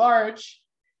sufficiently large,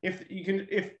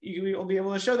 you'll be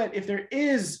able to show that if there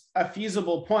is a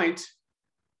feasible point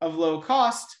of low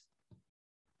cost,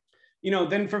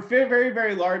 then for very,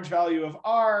 very large value of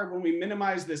r, when we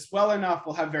minimize this well enough,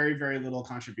 we'll have very, very little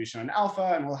contribution on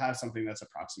alpha, and we'll have something that's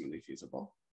approximately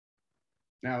feasible.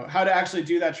 Now, how to actually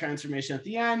do that transformation at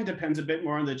the end depends a bit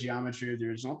more on the geometry of the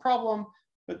original problem,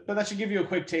 but that should give you a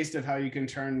quick taste of how you can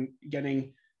turn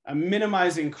getting a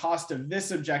minimizing cost of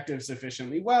this objective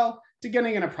sufficiently well to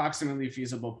getting an approximately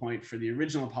feasible point for the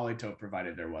original polytope,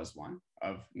 provided there was one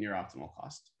of near optimal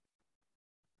cost.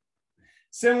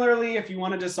 Similarly, if you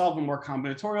wanted to solve a more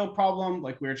combinatorial problem,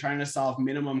 like we were trying to solve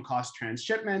minimum cost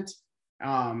transshipment,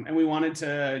 and we wanted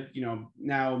to,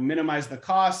 now minimize the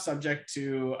cost subject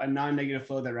to a non-negative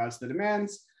flow that routes the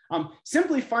demands,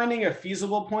 simply finding a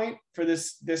feasible point for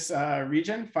this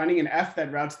region, finding an f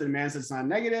that routes the demands that's not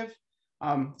negative.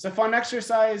 It's a fun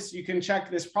exercise. You can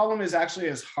check this problem is actually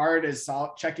as hard as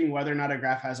checking whether or not a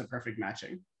graph has a perfect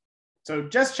matching. So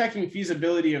just checking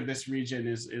feasibility of this region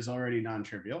is already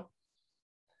non-trivial.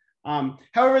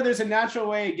 However, there's a natural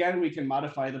way, again, we can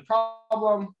modify the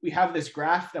problem. We have this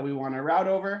graph that we want to route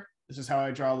over. This is how I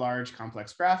draw large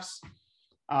complex graphs.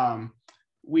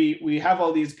 We have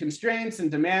all these constraints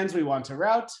and demands we want to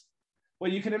route.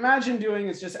 what you can imagine doing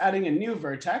is just adding a new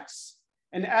vertex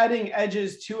and adding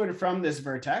edges to and from this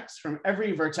vertex, from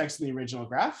every vertex in the original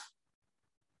graph.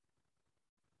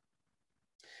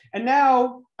 And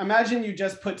now imagine you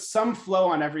just put some flow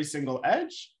on every single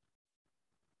edge.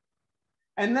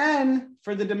 And then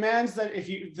for the demands that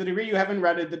the degree you haven't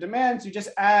routed the demands, you just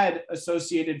add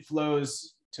associated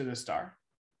flows to the star.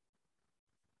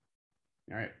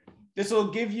 All right, this will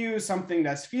give you something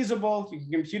that's feasible. You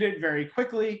can compute it very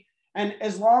quickly. And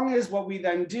as long as what we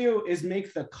then do is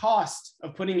make the cost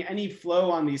of putting any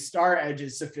flow on these star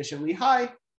edges sufficiently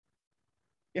high,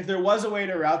 if there was a way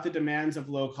to route the demands of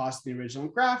low cost in the original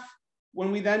graph, when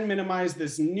we then minimize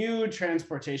this new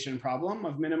transportation problem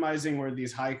of minimizing where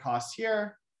these high costs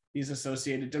here, these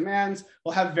associated demands,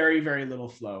 we'll have very, very little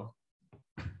flow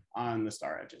on the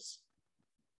star edges.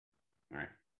 All right.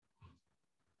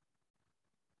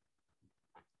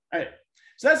 All right.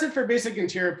 So that's it for basic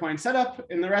interior point setup.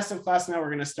 In the rest of class now, we're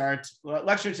going to start,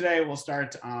 lecture today, we'll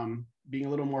start being a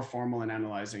little more formal in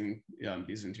analyzing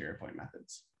these interior point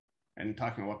methods and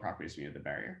talking about what properties we need of the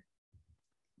barrier.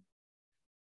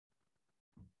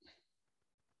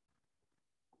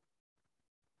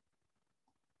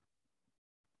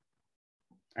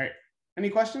 All right, any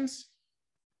questions?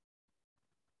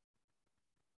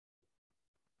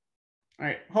 All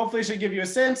right, hopefully it should give you a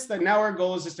sense that now our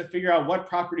goal is just to figure out what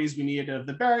properties we need of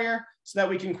the barrier so that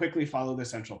we can quickly follow the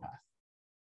central path,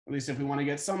 at least if we want to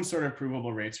get some sort of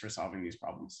provable rates for solving these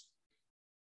problems.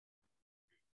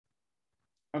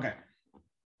 Okay.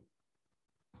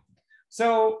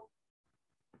 So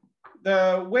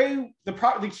the way,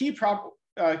 the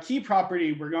key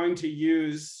property we're going to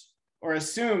use or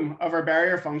assume of our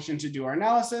barrier function to do our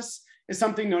analysis is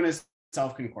something known as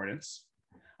self-concordance.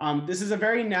 This is a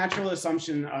very natural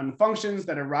assumption on functions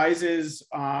that arises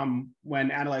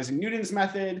when analyzing Newton's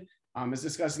method. As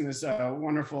discussed in this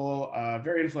wonderful,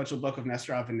 very influential book of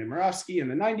Nesterov and Nemirovsky in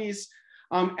the 90s.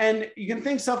 And you can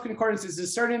think self-concordance is a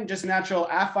certain just natural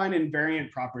affine invariant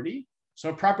property. So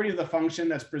a property of the function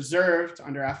that's preserved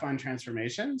under affine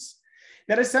transformations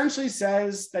that essentially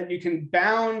says that you can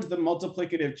bound the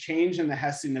multiplicative change in the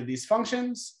Hessian of these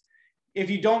functions if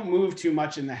you don't move too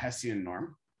much in the Hessian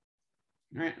norm.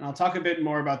 All right, and I'll talk a bit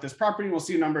more about this property. We'll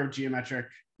see a number of geometric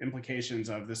implications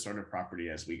of this sort of property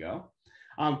as we go.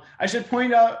 I should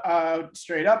point out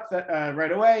straight up that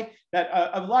right away that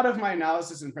a lot of my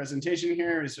analysis and presentation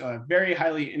here is very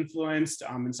highly influenced,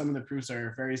 and some of the proofs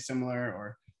are very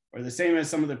similar or the same as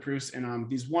some of the proofs in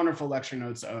these wonderful lecture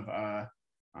notes of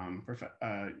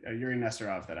Yuri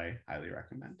Nesterov that I highly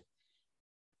recommend.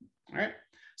 All right,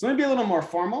 so let me be a little more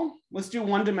formal. Let's do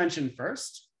one dimension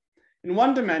first. In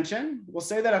one dimension, we'll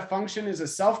say that a function is a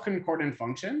self-concordant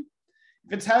function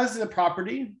if it has the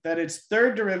property that its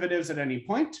third derivatives at any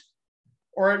point,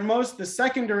 or at most the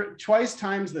second twice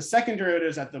times the second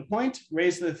derivatives at the point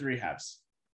raised to the 3/2.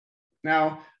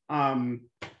 Now,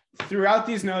 throughout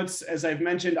these notes, as I've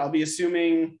mentioned, I'll be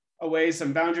assuming away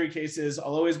some boundary cases.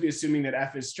 I'll always be assuming that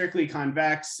f is strictly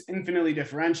convex, infinitely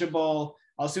differentiable.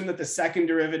 I'll assume that the second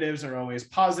derivatives are always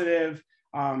positive.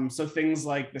 So things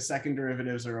like the second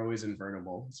derivatives are always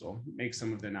invertible. So we'll make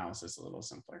some of the analysis a little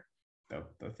simpler,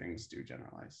 though things do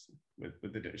generalize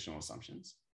with additional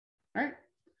assumptions. All right.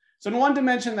 So in one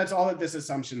dimension, that's all that this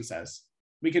assumption says.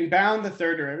 We can bound the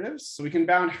third derivatives. So we can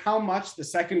bound how much the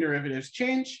second derivatives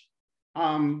change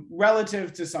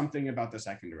relative to something about the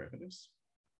second derivatives.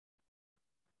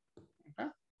 Okay.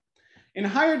 In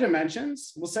higher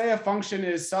dimensions, we'll say a function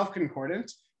is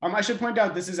self-concordant. I should point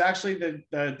out this is actually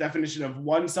the definition of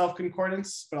one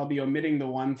self-concordance, but I'll be omitting the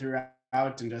one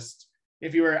throughout and just,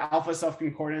 if you were alpha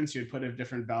self-concordance, you'd put a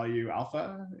different value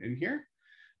alpha in here.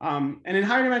 And in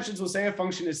higher dimensions, we'll say a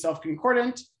function is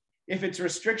self-concordant if its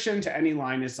restriction to any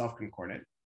line is self-concordant.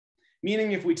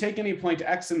 Meaning if we take any point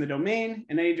x in the domain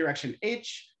in any direction h,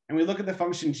 and we look at the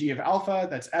function g of alpha,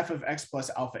 that's f of x plus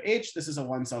alpha h, this is a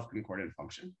one self-concordant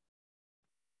function.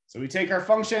 So we take our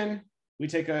function, we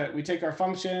take our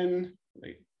function,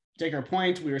 take our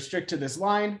point, we restrict to this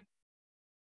line,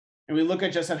 and we look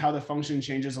at just at how the function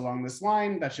changes along this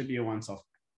line. That should be a one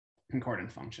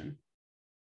self-concordant function.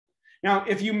 Now,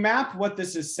 if you map what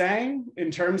this is saying in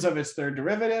terms of its third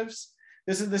derivatives,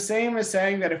 this is the same as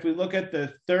saying that if we look at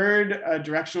the third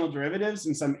directional derivatives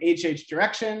in some HH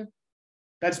direction,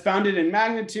 that's bounded in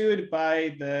magnitude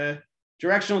by the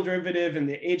directional derivative in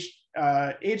the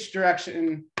H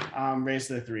direction raised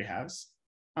to the 3/2.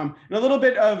 And a little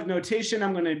bit of notation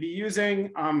I'm going to be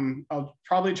using. I'll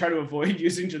probably try to avoid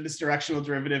using this directional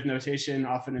derivative notation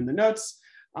often in the notes.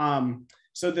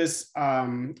 So this,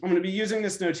 I'm going to be using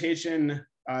this notation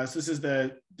So this is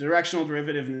the directional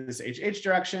derivative in this HH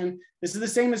direction. This is the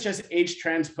same as just H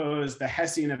transpose the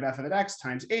Hessian of f of x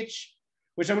times H,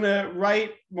 which I'm going to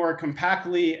write more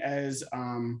compactly as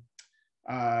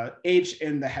H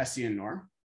in the Hessian norm.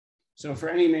 So for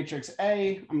any matrix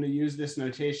A, I'm going to use this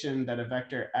notation that a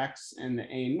vector x in the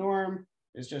A norm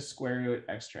is just square root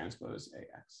x transpose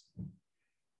AX.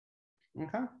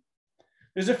 Okay.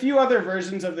 There's a few other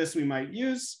versions of this we might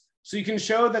use. So you can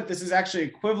show that this is actually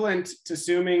equivalent to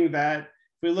assuming that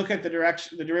if we look at the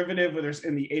derivative, whether it's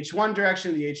in the H1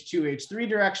 direction, the H2, H3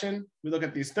 direction, we look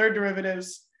at these third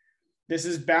derivatives. This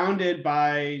is bounded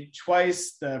by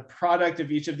twice the product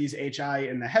of each of these HI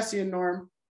in the Hessian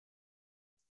norm.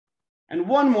 And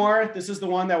one more, this is the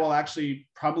one that we'll actually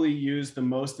probably use the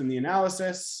most in the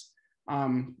analysis.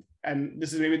 And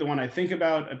this is maybe the one I think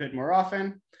about a bit more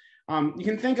often. You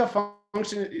can think of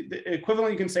function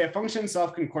equivalent, you can say a function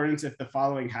self-concordance if the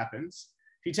following happens.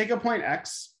 If you take a point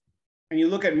x and you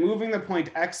look at moving the point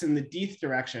x in the dth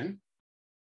direction,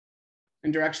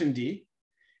 in direction d,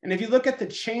 and if you look at the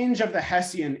change of the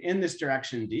Hessian in this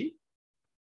direction d,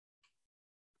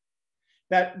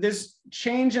 that this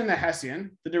change in the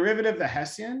Hessian, the derivative of the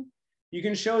Hessian, you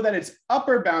can show that it's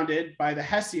upper bounded by the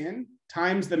Hessian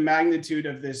times the magnitude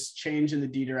of this change in the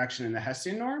d direction in the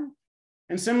Hessian norm,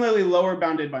 and similarly lower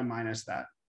bounded by minus that.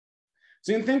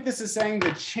 So you can think this is saying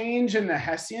the change in the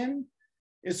Hessian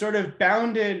is sort of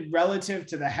bounded relative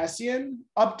to the Hessian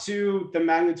up to the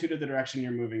magnitude of the direction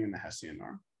you're moving in the Hessian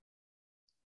norm.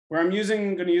 Where I'm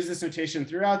going to use this notation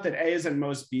throughout, that A is at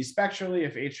most B spectrally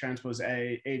if H transpose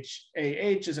A,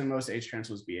 AH is at most H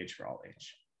transpose BH for all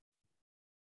H.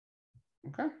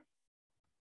 Okay.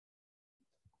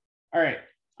 All right.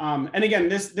 And again,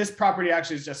 this property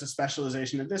actually is just a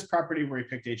specialization of this property where we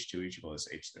picked H2 equal as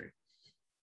H3.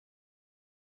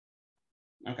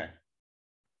 Okay.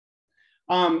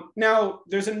 Now,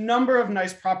 there's a number of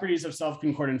nice properties of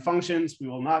self-concordant functions. We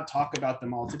will not talk about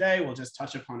them all today. We'll just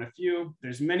touch upon a few.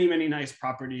 There's many, many nice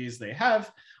properties they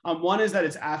have. One is that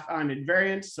it's affine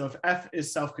invariant. So if f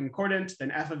is self-concordant,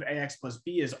 then f of ax plus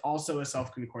b is also a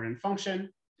self-concordant function.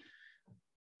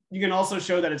 You can also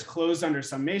show that it's closed under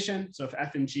summation. So if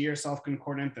f and g are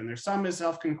self-concordant, then their sum is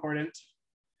self-concordant.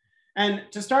 And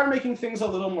to start making things a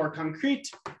little more concrete,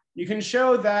 you can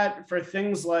show that for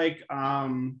things like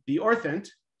the orthant,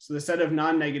 so the set of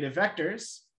non-negative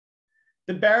vectors,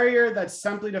 the barrier that's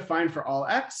simply defined for all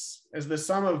x is the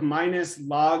sum of minus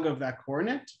log of that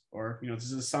coordinate, or this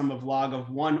is the sum of log of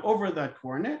 1 over that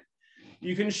coordinate.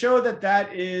 You can show that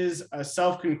that is a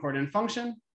self-concordant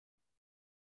function.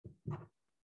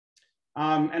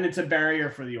 And it's a barrier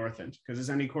for the orthant, because as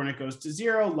any coordinate goes to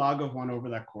 0, log of 1 over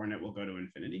that coordinate will go to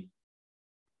infinity.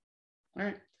 All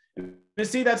right. And to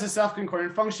see that's a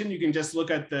self-concordant function, you can just look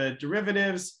at the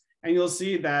derivatives, and you'll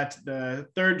see that the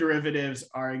third derivatives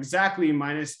are exactly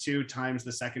minus 2 times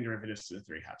the second derivatives to the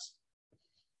 3/2.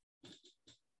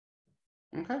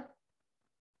 Okay. All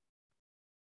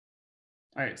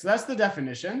right, so that's the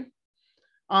definition.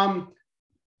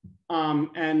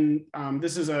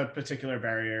 This is a particular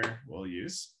barrier we'll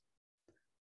use.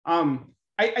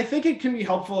 I think it can be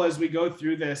helpful as we go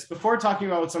through this, before talking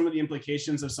about what some of the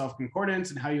implications of self-concordance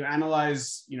and how you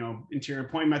analyze, interior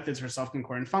point methods for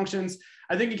self-concordant functions.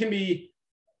 I think it can be,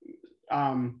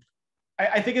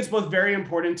 I think it's both very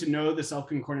important to know the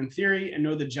self-concordant theory and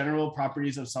know the general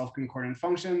properties of self-concordant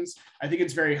functions. I think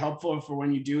it's very helpful for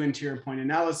when you do interior point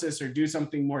analysis or do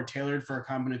something more tailored for a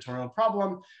combinatorial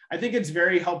problem. I think it's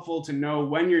very helpful to know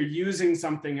when you're using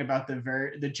something about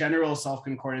the general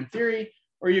self-concordant theory,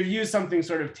 or you've used something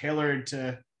sort of tailored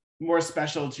to more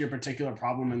special to your particular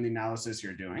problem in the analysis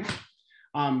you're doing.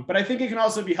 But I think it can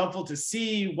also be helpful to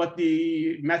see what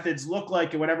the methods look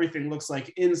like and what everything looks like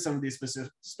in some of these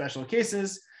special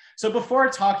cases. So before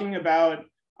talking about,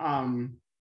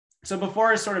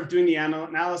 before sort of doing the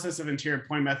analysis of interior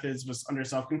point methods was under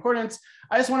self-concordance,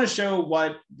 I just want to show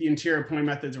what the interior point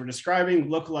methods we're describing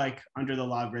look like under the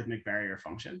logarithmic barrier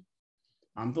function.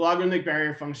 The logarithmic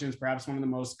barrier function is perhaps one of the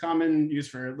most common used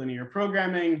for linear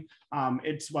programming.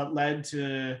 It's what led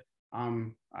to a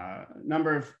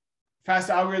number of fast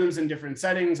algorithms in different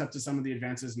settings up to some of the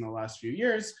advances in the last few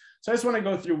years. So I just want to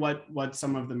go through what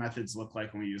some of the methods look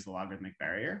like when we use the logarithmic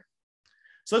barrier.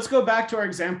 So let's go back to our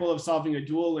example of solving a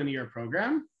dual linear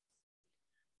program.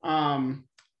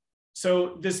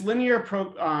 So this linear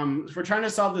if we're trying to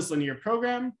solve this linear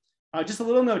program, just a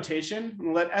little notation. I'm going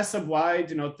to let S sub y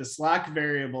denote the slack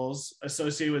variables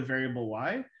associated with variable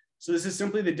y. So this is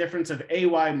simply the difference of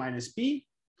ay minus b.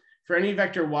 For any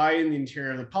vector y in the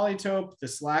interior of the polytope, the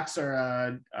slacks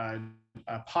are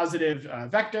a positive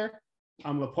vector.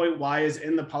 The point y is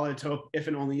in the polytope if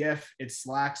and only if its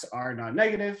slacks are not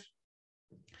negative.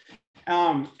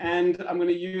 And I'm going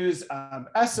to use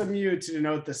S of mu to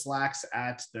denote the slacks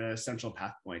at the central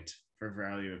path point for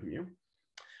value of mu.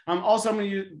 Also, I'm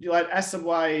going to let S sub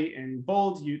y in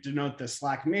bold you denote the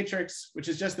slack matrix, which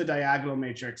is just the diagonal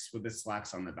matrix with the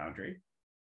slacks on the boundary.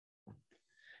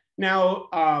 Now,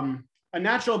 a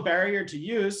natural barrier to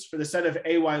use for the set of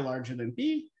AY larger than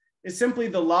B is simply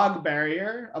the log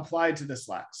barrier applied to the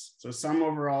slacks. So sum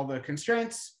over all the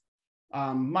constraints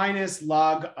minus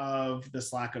log of the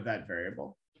slack of that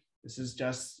variable. This is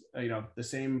just the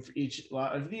same for each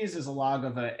of these is a log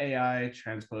of a AI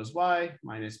transpose Y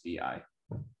minus BI.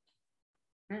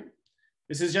 Right.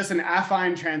 This is just an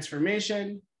affine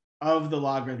transformation of the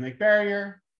logarithmic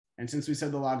barrier. And since we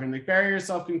said the logarithmic barrier is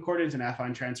self-concordant and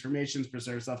affine transformations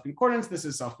preserve self-concordance, this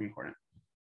is self-concordant.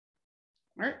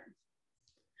 All right.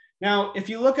 Now, if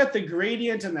you look at the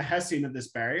gradient and the Hessian of this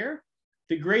barrier,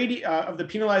 the gradient of the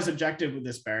penalized objective with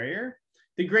this barrier,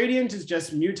 the gradient is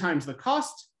just mu times the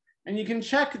cost. And you can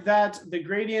check that the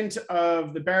gradient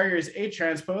of the barrier is A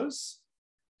transpose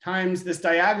times this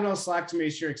diagonal slack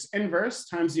matrix inverse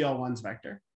times the L1s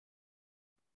vector.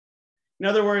 In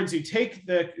other words, you take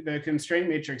the constraint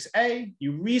matrix A,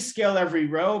 you rescale every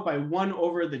row by 1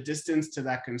 over the distance to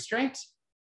that constraint,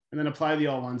 and then apply the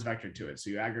L1s vector to it.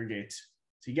 So you aggregate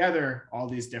together all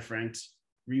these different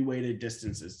reweighted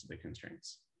distances to the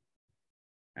constraints.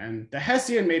 And the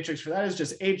Hessian matrix for that is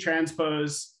just A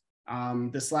transpose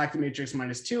the slack matrix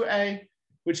minus 2A,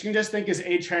 which you can just think is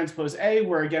A transpose A,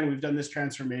 where again, we've done this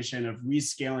transformation of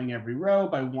rescaling every row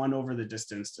by 1 over the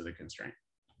distance to the constraint.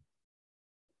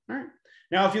 All right.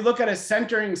 Now, if you look at a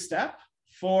centering step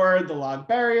for the log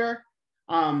barrier,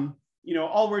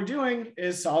 all we're doing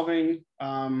is solving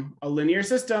a linear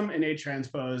system in A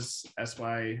transpose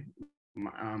SY,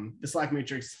 the slack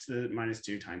matrix to the minus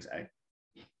 2 times A.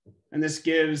 And this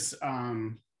gives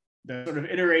the sort of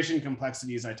iteration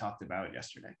complexities I talked about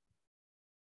yesterday.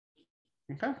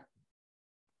 Okay. All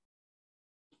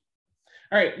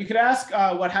right, you could ask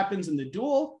what happens in the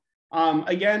dual.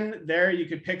 Again, there you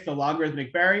could pick the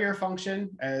logarithmic barrier function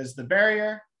as the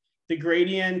barrier. The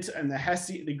gradient and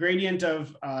the gradient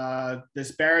of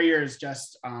this barrier is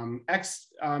just x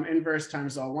inverse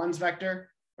times L1s vector,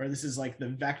 or this is like the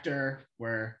vector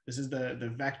where this is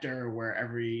the vector where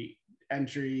every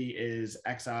entry is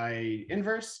xi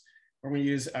inverse. We're going to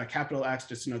use a capital X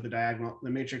just to note the diagonal, the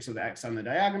matrix of the x on the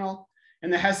diagonal.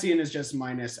 And the Hessian is just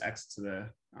minus x to the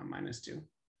minus 2.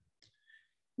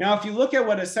 Now, if you look at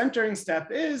what a centering step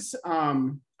is,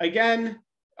 again,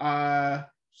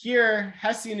 here,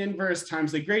 Hessian inverse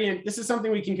times the gradient, this is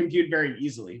something we can compute very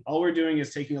easily. All we're doing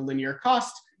is taking a linear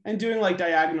cost and doing like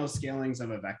diagonal scalings of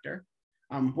a vector.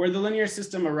 Where the linear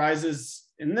system arises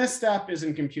in this step is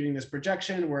in computing this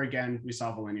projection, where again, we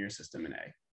solve a linear system in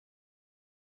A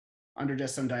under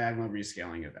just some diagonal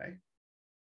rescaling of A.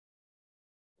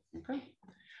 Okay.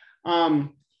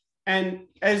 And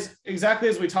exactly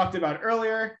as we talked about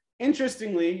earlier,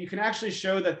 interestingly, you can actually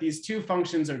show that these two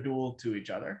functions are dual to each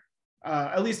other,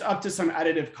 at least up to some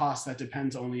additive cost that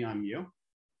depends only on mu.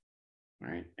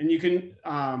 Right. And you can,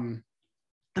 and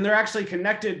they're actually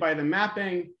connected by the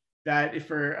mapping that if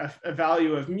for a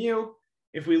value of mu,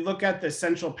 if we look at the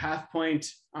central path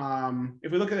point,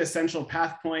 if we look at the central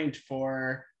path point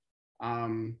for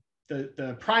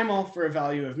the primal for a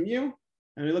value of mu,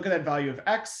 and we look at that value of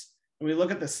x, and we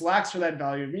look at the slacks for that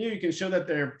value of mu, you can show that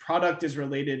their product is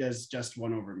related as just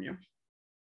 1 over mu.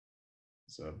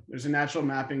 So there's a natural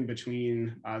mapping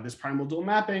between this primal dual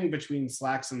mapping between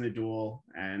slacks in the dual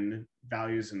and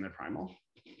values in the primal.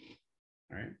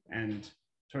 All right, and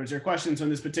towards your question, so in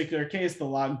this particular case, the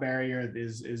log barrier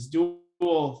is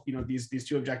dual. These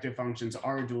two objective functions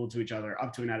are dual to each other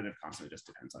up to an additive constant. It just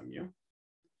depends on mu.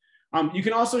 You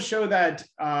can also show that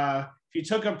if you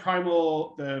took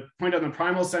the point on the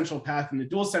primal central path and the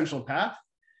dual central path,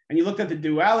 and you looked at the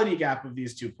duality gap of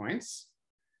these 2 points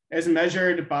as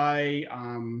measured by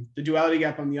the duality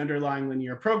gap on the underlying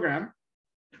linear program.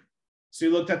 So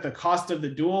you looked at the cost of the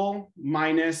dual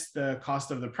minus the cost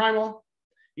of the primal.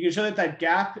 You can show that that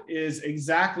gap is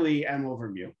exactly m over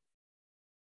mu.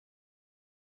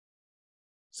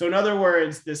 So in other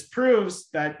words, this proves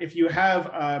that if you have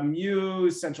a mu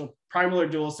central primal or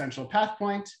dual central path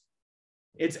point,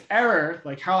 its error,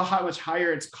 like how much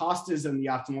higher its cost is than the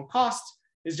optimal cost,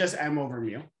 is just m over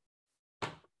mu.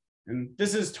 And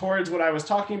this is towards what I was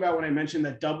talking about when I mentioned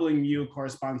that doubling mu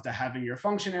corresponds to having your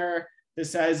function error.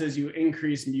 This says as you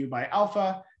increase mu by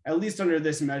alpha, at least under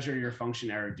this measure, your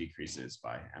function error decreases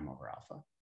by m over alpha.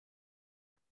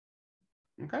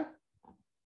 Okay.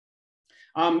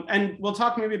 And we'll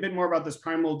talk maybe a bit more about this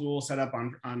primal dual setup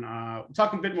we'll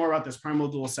talk a bit more about this primal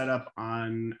dual setup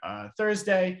on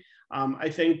Thursday. I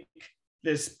think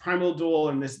this primal dual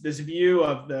and this view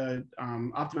of the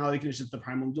optimality conditions of the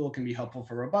primal dual can be helpful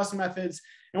for robust methods.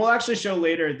 And we'll actually show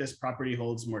later this property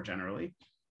holds more generally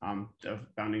of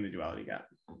bounding the duality gap.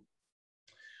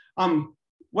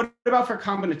 What about for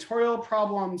combinatorial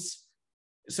problems?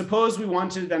 Suppose we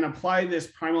want to then apply this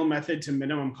primal method to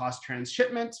minimum cost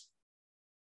transshipment.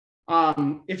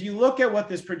 If you look at what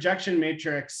this projection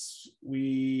matrix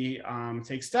we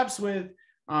take steps with,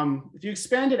 if you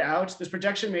expand it out, this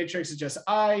projection matrix is just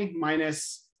I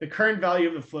minus the current value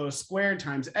of the flow squared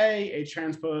times A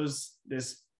transpose,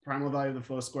 this primal value of the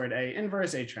flow squared A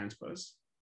inverse A transpose.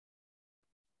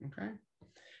 Okay.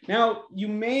 Now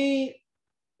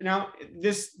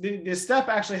this step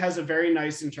actually has a very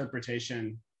nice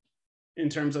interpretation in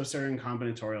terms of certain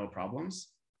combinatorial problems.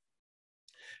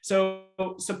 So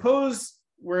suppose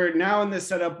we're now in this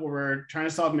setup where we're trying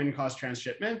to solve min cost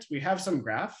transshipment. We have some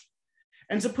graph.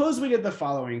 And suppose we did the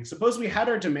following. Suppose we had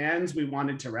our demands we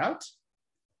wanted to route.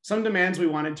 Some demands we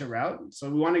wanted to route. So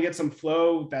we want to get some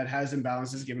flow that has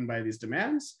imbalances given by these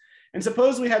demands. And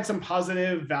suppose we had some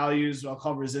positive values, I'll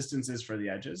call resistances for the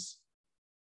edges.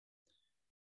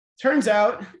 Turns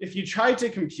out, if you try to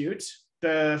compute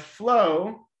the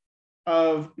flow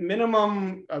of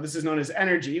minimum, this is known as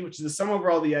energy, which is the sum over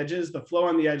all the edges, the flow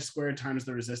on the edge squared times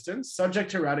the resistance,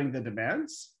 subject to routing the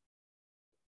demands.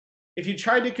 If you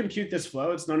try to compute this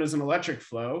flow, it's known as an electric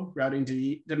flow, routing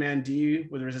demand D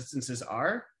with resistances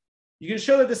R. You can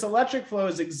show that this electric flow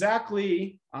is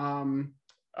exactly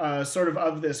sort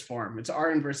of this form. It's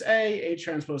R inverse A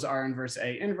transpose R inverse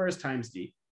A inverse times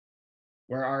D,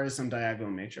 where R is some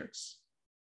diagonal matrix.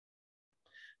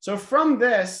 So from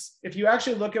this, if you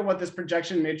actually look at what this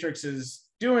projection matrix is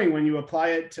doing when you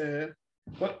apply it to,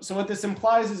 what this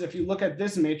implies is if you look at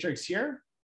this matrix here,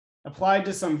 applied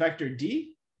to some vector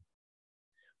D,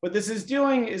 what this is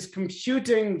doing is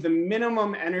computing the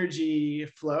minimum energy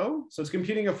flow. So it's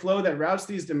computing a flow that routes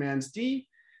these demands D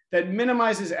that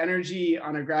minimizes energy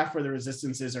on a graph where the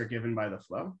resistances are given by the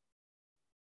flow.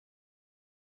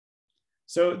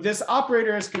 So this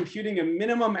operator is computing a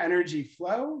minimum energy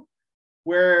flow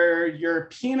where you're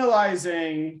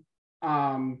penalizing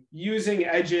using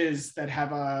edges that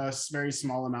have a very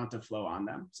small amount of flow on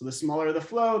them. So the smaller the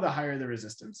flow, the higher the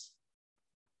resistance.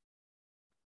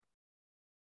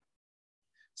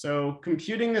 So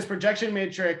computing this projection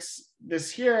matrix,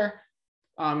 this here,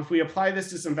 if we apply this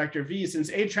to some vector V, since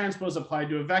A transpose applied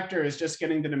to a vector is just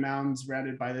getting the demands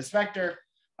routed by this vector,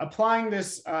 applying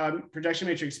this projection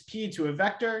matrix P to a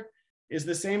vector is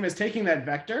the same as taking that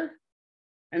vector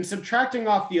and subtracting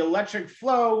off the electric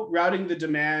flow, routing the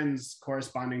demands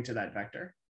corresponding to that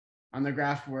vector on the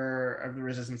graph where the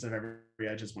resistance of every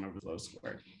edge is 1 over the flow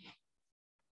squared.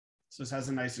 So this has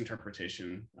a nice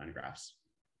interpretation on graphs.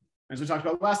 As we talked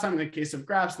about last time, in the case of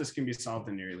graphs, this can be solved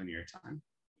in near linear time.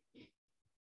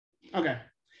 Okay,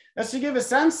 that's to give a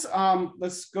sense.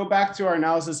 Let's go back to our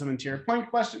analysis of interior point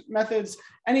methods.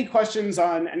 Any questions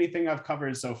on anything I've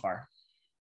covered so far?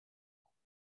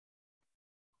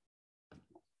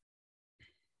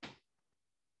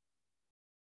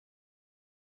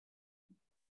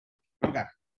 Okay.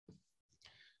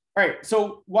 All right,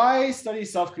 so why study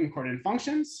self-concordant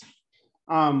functions?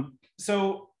 Why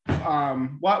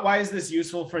is this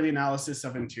useful for the analysis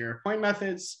of interior point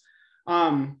methods?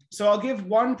 So I'll give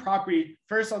one property.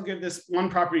 First, I'll give this one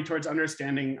property towards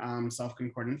understanding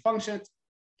self-concordant functions.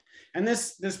 And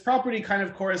this property kind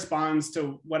of corresponds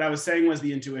to what I was saying was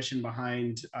the intuition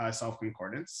behind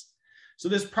self-concordance. So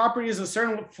this property is a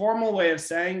certain formal way of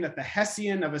saying that the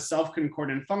Hessian of a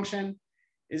self-concordant function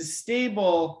is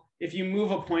stable if you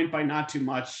move a point by not too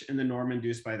much in the norm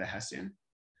induced by the Hessian.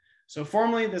 So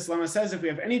formally, this lemma says if we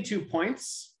have any 2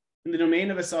 points in the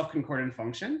domain of a self-concordant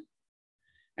function,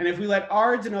 and if we let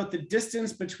R denote the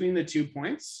distance between the 2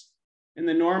 points in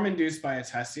the norm induced by its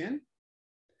Hessian,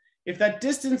 if that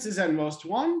distance is at most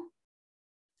 1,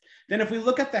 then if we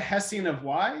look at the Hessian of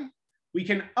Y, we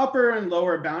can upper and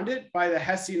lower bound it by the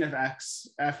Hessian of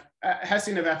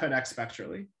Hessian of f at x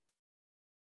spectrally,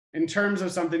 in terms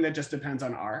of something that just depends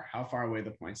on R, how far away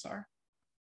the points are.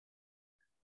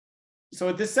 So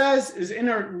what this says is in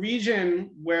a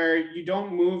region where you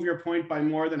don't move your point by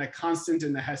more than a constant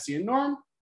in the Hessian norm,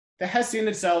 the Hessian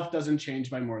itself doesn't change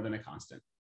by more than a constant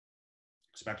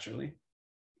spectrally.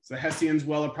 So the Hessian's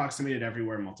well approximated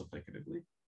everywhere multiplicatively.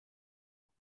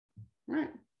 Right.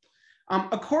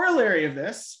 A corollary of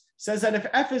this says that if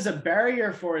f is a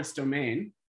barrier for its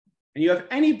domain, and you have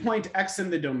any point x in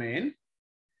the domain,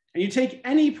 and you take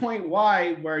any point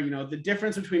y where the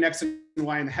difference between x and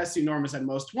y and the Hessian norm is at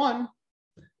most 1,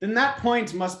 then that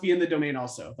point must be in the domain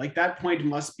also. Like that point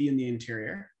must be in the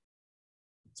interior.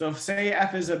 So if say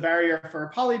f is a barrier for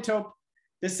a polytope,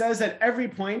 this says that every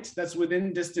point that's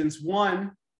within distance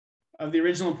 1 of the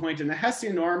original point in the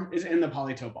Hessian norm is in the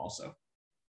polytope also.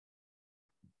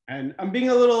 And I'm being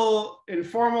a little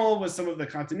informal with some of the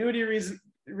continuity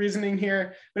reasoning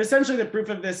here, but essentially the proof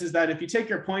of this is that if you take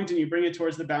your point and you bring it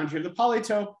towards the boundary of the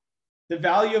polytope, the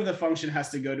value of the function has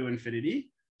to go to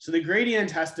infinity. So the gradient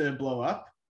has to blow up,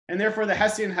 and therefore the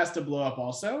Hessian has to blow up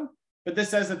also, but this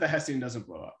says that the Hessian doesn't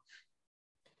blow up.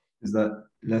 Is that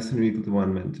less than or equal to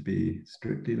 1 meant to be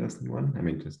strictly less than 1? I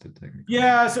mean, just a technical.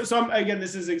 Yeah, so again,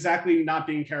 this is exactly not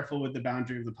being careful with the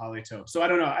boundary of the polytope. So I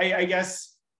don't know, I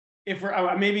guess if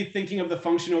I'm maybe thinking of the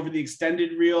function over the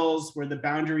extended reals where the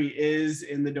boundary is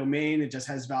in the domain, it just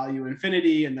has value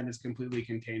infinity and then it's completely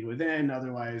contained within.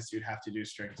 Otherwise, you'd have to do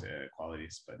strict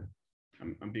equalities, but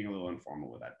I'm being a little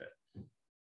informal with that bit.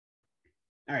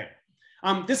 All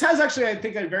right. This has actually, I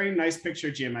think, a very nice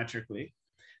picture geometrically.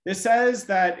 This says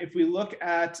that if we look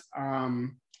at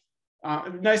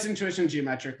nice intuition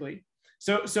geometrically.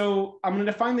 So I'm going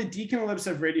to define the decan ellipse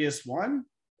of radius 1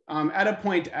 at a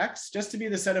point x, just to be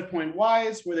the set of point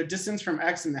y's where the distance from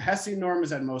x in the Hessian norm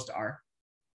is at most r.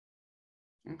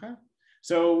 Okay.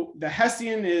 So the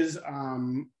Hessian is,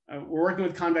 we're working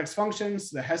with convex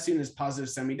functions. The Hessian is positive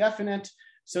semi-definite.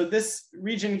 So this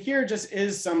region here just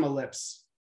is some ellipse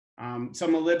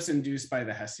induced by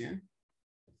the Hessian.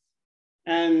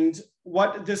 And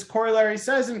what this corollary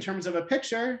says in terms of a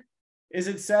picture is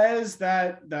it says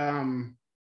that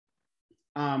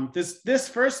this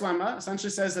first lemma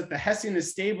essentially says that the Hessian is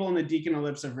stable in the decan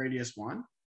ellipse of radius 1.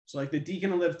 So like the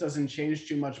decan ellipse doesn't change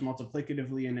too much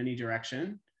multiplicatively in any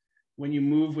direction when you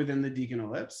move within the decan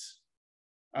ellipse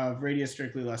of radius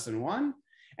strictly less than 1.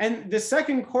 And the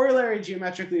second corollary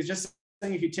geometrically is just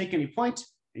saying if you take any point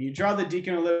and you draw the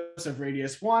decan ellipse of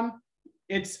radius 1,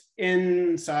 it's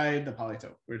inside the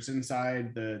polytope, or it's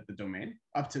inside the domain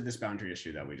up to this boundary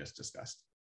issue that we just discussed.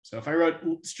 So if I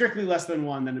wrote strictly less than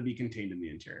 1, then it'd be contained in the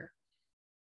interior.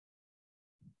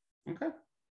 Okay.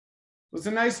 It's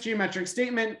a nice geometric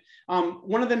statement.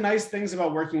 One of the nice things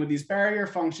about working with these barrier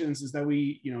functions is that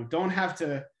we don't have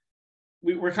to,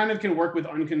 we're kind of can work with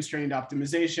unconstrained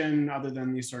optimization other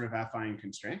than these sort of affine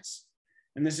constraints.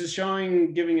 And this is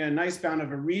showing, giving a nice bound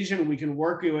of a region we can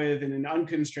work with in an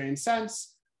unconstrained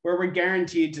sense, where we're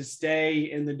guaranteed to stay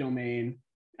in the domain,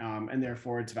 and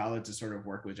therefore it's valid to sort of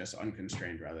work with just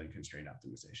unconstrained rather than constrained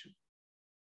optimization.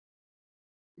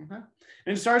 Okay.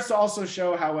 And it starts to also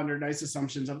show how under nice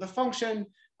assumptions of the function,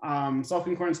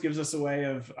 self-concordance gives us a way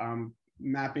of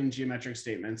mapping geometric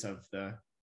statements of the,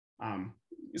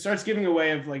 it starts giving a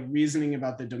way of like reasoning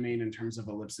about the domain in terms of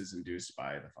ellipses induced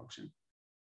by the function.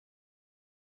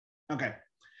 Okay,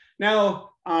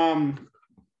 now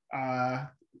I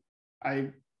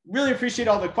really appreciate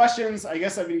all the questions. I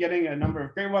guess I've been getting a number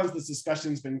of great ones. This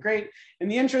discussion's been great. In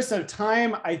the interest of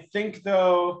time, I think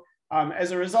though,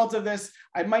 as a result of this,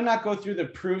 I might not go through the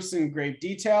proofs in great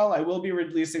detail. I will be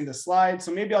releasing the slides.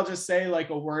 So maybe I'll just say like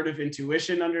a word of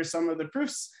intuition under some of the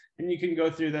proofs, and you can go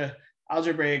through the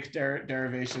algebraic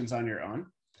derivations on your own.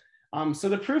 So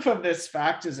the proof of this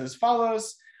fact is as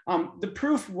follows. The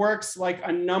proof works like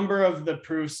a number of the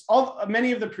proofs,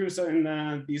 many of the proofs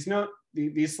in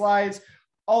these slides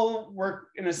all work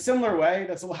in a similar way.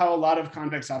 That's how a lot of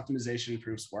convex optimization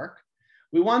proofs work.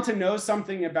 We want to know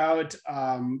something about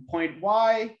point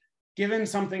y, given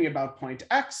something about point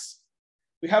x.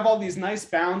 We have all these nice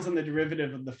bounds on the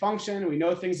derivative of the function. We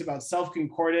know things about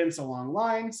self-concordance along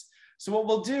lines. So what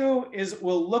we'll do is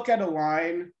we'll look at a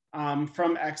line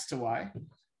from x to y.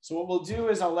 So what we'll do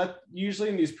is usually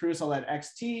in these proofs, I'll let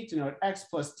xt denote x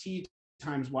plus t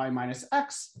times y minus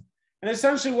x. And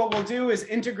essentially what we'll do is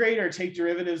integrate or take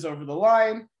derivatives over the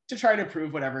line to try to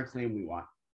prove whatever claim we want.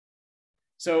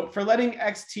 So for letting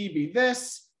xt be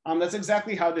this, that's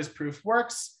exactly how this proof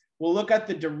works. We'll look at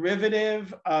the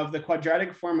derivative of the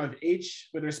quadratic form of h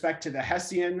with respect to the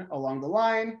Hessian along the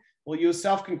line. We'll use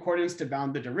self-concordance to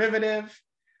bound the derivative.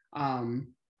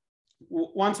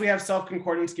 Once we have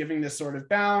self-concordance giving this sort of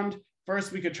bound,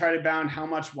 first we could try to bound how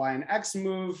much y and x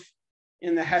move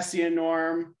in the Hessian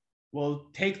norm. We'll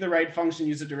take the right function,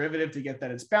 use a derivative to get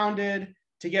that it's bounded.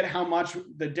 To get how much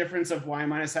the difference of y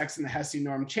minus x in the Hessian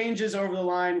norm changes over the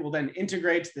line, we'll then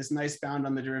integrate this nice bound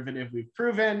on the derivative we've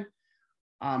proven.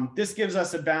 This gives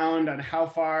us a bound on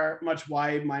how much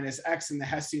y minus x in the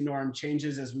Hessian norm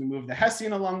changes as we move the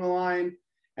Hessian along the line.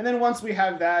 And then once we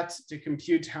have that to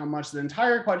compute how much the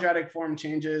entire quadratic form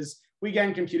changes, we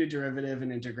again compute a derivative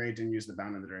and integrate and use the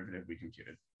bound of the derivative we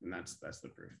computed. And that's the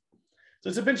proof. So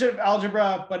it's a bunch of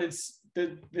algebra, but it's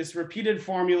this repeated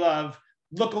formula of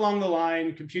look along the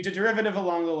line, compute a derivative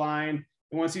along the line.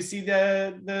 And once you see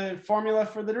the formula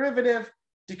for the derivative,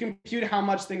 to compute how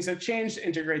much things have changed,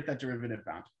 integrate that derivative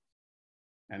bound.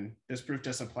 And this proof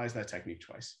just applies that technique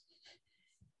twice.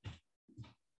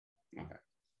 Okay.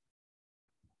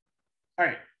 All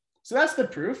right, so that's the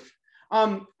proof.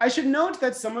 I should note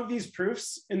that some of these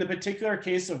proofs, in the particular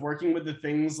case of working with the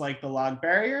things like the log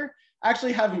barrier,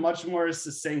 actually have much more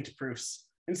succinct proofs.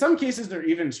 In some cases, they're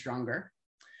even stronger.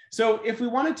 So if we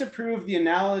wanted to prove the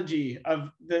analogy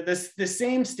of the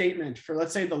same statement for,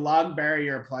 let's say, the log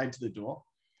barrier applied to the dual.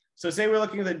 So say we're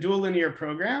looking at the dual linear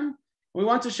program. We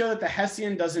want to show that the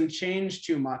Hessian doesn't change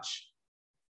too much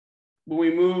when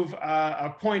we move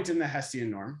a point in the Hessian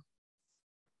norm.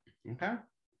 Okay.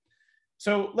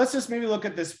 So let's just maybe look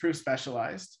at this proof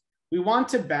specialized. We want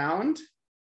to bound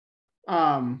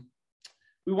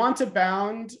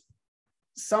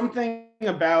something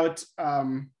about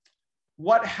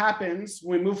what happens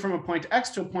when we move from a point X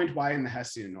to a point Y in the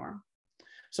Hessian norm.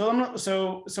 So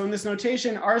in this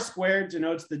notation, R squared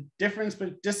denotes the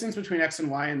distance between X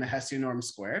and Y in the Hessian norm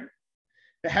squared.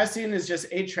 The Hessian is just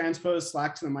A transpose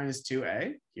slack to the minus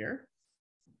 2A here.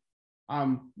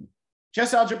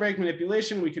 Just algebraic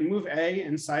manipulation, we can move A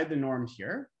inside the norm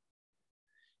here.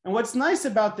 And what's nice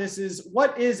about this is,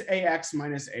 what is AX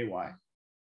minus AY?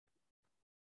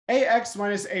 AX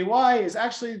minus AY is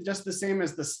actually just the same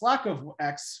as the slack of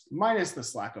X minus the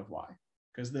slack of Y,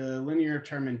 because the linear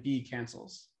term in B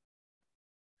cancels.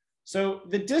 So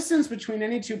the distance between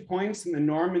any 2 points in the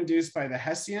norm induced by the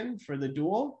Hessian for the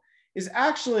dual is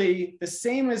actually the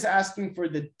same as asking for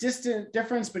the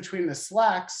difference between the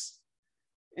slacks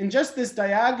in just this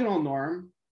diagonal norm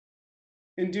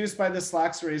induced by the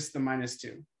slacks raised to the minus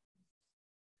 2.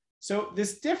 So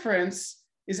this difference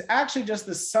is actually just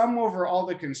the sum over all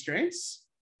the constraints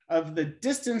of the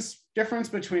difference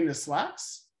between the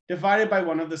slacks divided by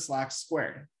one of the slacks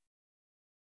squared.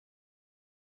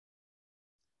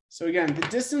 So again, the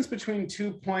distance between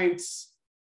 2 points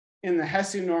in the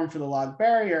Hessian norm for the log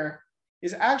barrier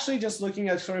is actually just looking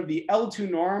at sort of the L2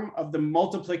 norm of the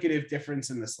multiplicative difference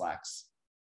in the slacks.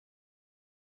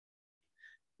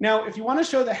 Now, if you want to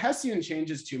show the Hessian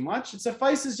changes too much, it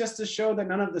suffices just to show that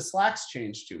none of the slacks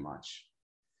change too much.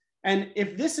 And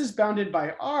if this is bounded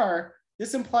by R,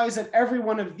 this implies that every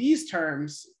one of these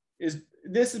terms is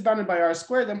bounded by R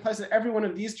squared. That implies that every one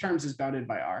of these terms is bounded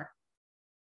by R.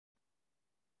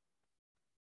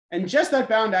 And just that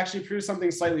bound actually proves something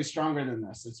slightly stronger than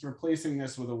this. It's replacing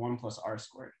this with a 1 plus R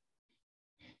squared.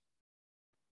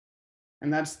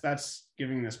 And that's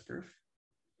giving this proof.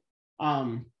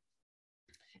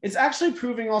 It's actually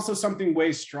proving also something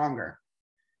way stronger.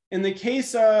 In the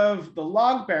case of the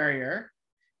log barrier,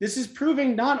 this is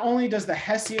proving not only does the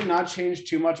Hessian not change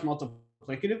too much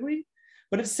multiplicatively,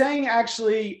 but it's saying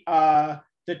actually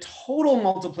the total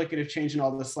multiplicative change in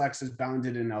all the slacks is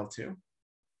bounded in L2.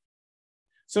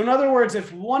 So in other words,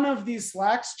 if one of these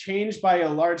slacks changed by a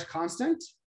large constant,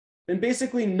 then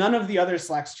basically none of the other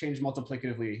slacks change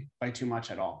multiplicatively by too much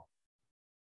at all.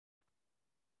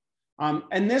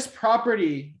 And this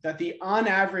property that the on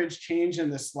average change in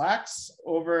the slacks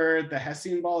over the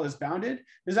Hessian ball is bounded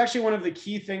is actually one of the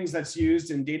key things that's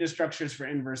used in data structures for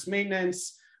inverse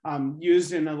maintenance,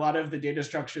 used in a lot of the data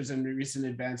structures and recent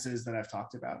advances that I've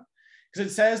talked about. Because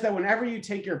it says that whenever you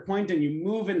take your point and you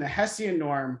move in the Hessian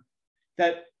norm,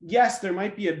 that yes, there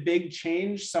might be a big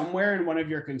change somewhere in one of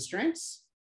your constraints,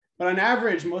 but on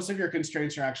average, most of your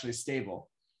constraints are actually stable.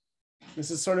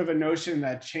 This is sort of a notion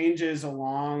that changes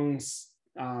along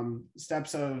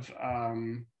steps of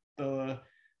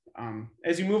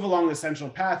as you move along the central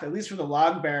path, at least for the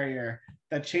log barrier,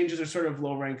 that changes are sort of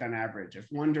low rank on average. If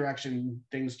one direction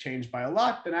things change by a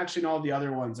lot, then actually in all the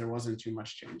other ones, there wasn't too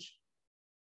much change.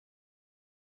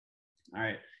 All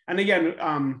right, and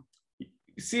again,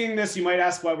 seeing this, you might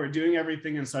ask why we're doing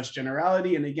everything in such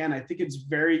generality. And again, I think it's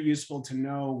very useful to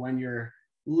know when you're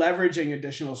leveraging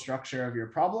additional structure of your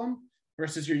problem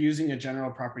versus you're using a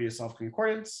general property of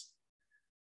self-concordance.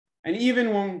 And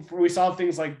even when we solve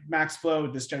things like max flow,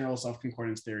 this general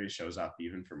self-concordance theory shows up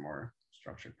even for more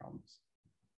structured problems.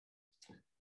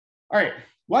 All right,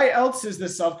 why else is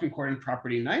this self-concordant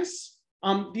property nice?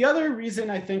 The other reason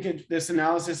I think this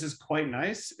analysis is quite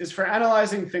nice is for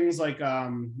analyzing things like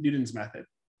Newton's method.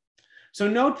 So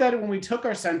note that when we took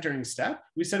our centering step,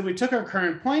 we said we took our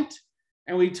current point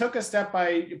and we took a step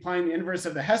by applying the inverse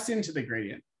of the Hessian to the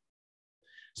gradient.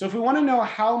 So if we want to know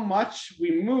how much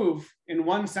we move in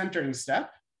one centering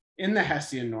step in the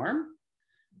Hessian norm,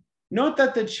 Note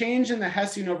that the change in the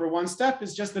Hessian over one step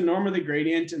is just the norm of the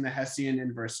gradient in the Hessian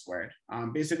inverse squared.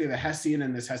 Basically, the Hessian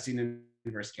and this Hessian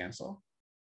inverse cancel.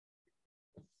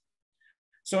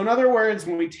 So in other words,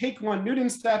 when we take one Newton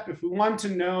step, if we want to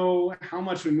know how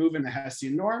much we move in the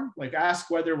Hessian norm, like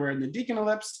ask whether we're in the Deacon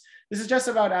ellipse, this is just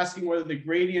about asking whether the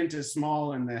gradient is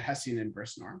small in the Hessian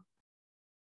inverse norm.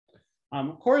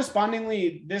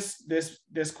 Correspondingly, this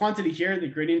quantity here, the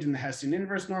gradient in the Hessian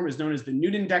inverse norm, is known as the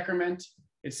Newton decrement.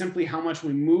 It's simply how much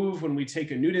we move when we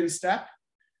take a Newton step.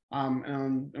 And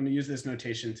I'm going to use this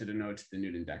notation to denote the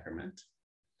Newton decrement.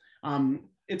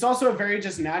 It's also a very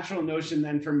just natural notion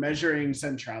then for measuring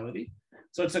centrality.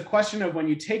 So it's a question of when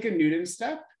you take a Newton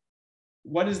step,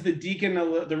 what is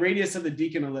the radius of the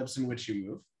Deacon ellipse in which you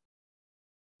move?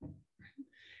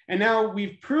 And now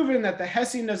we've proven that the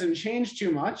Hessian doesn't change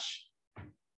too much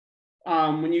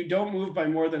when you don't move by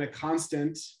more than a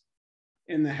constant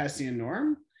in the Hessian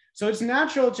norm. So it's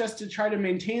natural just to try to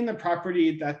maintain the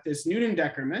property that this Newton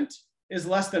decrement is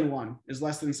less than 1, is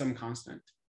less than some constant.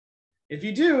 If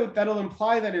you do, that'll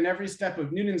imply that in every step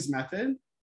of Newton's method,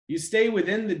 you stay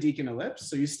within the Deacon ellipse,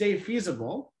 so you stay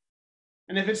feasible.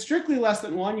 And if it's strictly less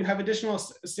than 1, you have additional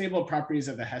stable properties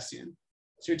of the Hessian.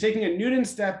 So you're taking a Newton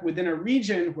step within a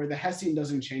region where the Hessian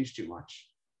doesn't change too much.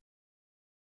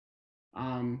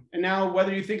 And now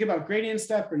whether you think about gradient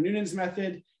step or Newton's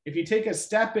method, if you take a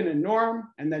step in a norm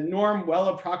and that norm well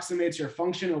approximates your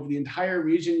function over the entire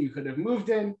region you could have moved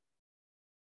in,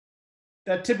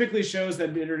 that typically shows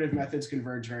that iterative methods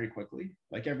converge very quickly.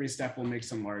 Like every step will make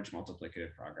some large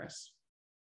multiplicative progress.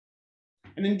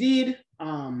 And indeed,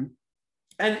 and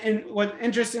what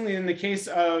interestingly in the case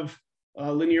of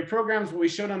linear programs, what we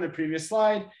showed on the previous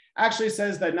slide actually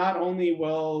says that not only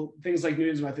will things like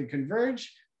Newton's method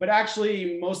converge, but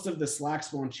actually most of the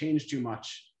slacks won't change too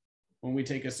much when we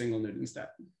take a single Newton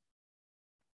step.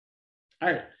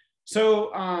 All right,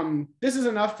 so this is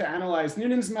enough to analyze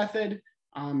Newton's method.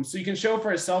 So you can show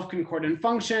for a self-concordant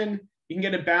function, you can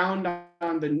get a bound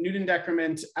on the Newton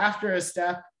decrement after a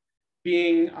step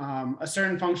being a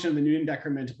certain function of the Newton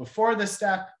decrement before the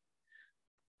step.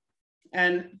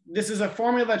 And this is a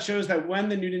formula that shows that when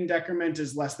the Newton decrement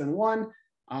is less than 1,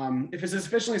 if it's a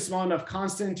sufficiently small enough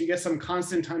constant, you get some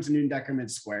constant times the Newton decrement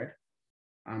squared.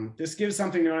 This gives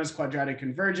something known as quadratic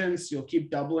convergence. You'll keep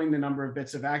doubling the number of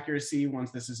bits of accuracy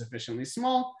once this is sufficiently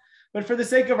small. But for the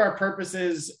sake of our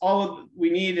purposes, all we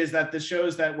need is that this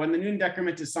shows that when the Newton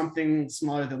decrement is something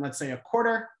smaller than, let's say, a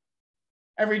quarter,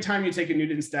 every time you take a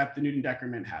Newton step, the Newton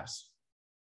decrement halves.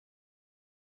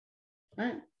 All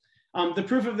right. The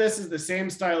proof of this is the same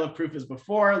style of proof as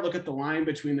before. Look at the line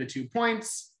between the 2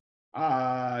 points.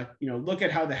 Look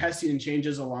at how the Hessian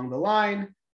changes along the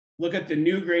line. Look at the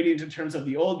new gradient in terms of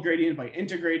the old gradient by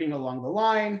integrating along the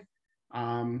line.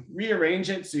 Rearrange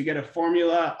it so you get a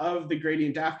formula of the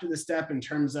gradient after the step in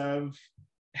terms of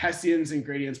Hessians and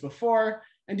gradients before,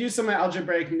 and do some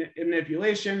algebraic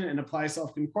manipulation and apply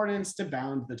self-concordance to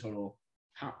bound the total,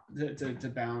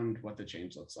 to bound what the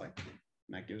change looks like.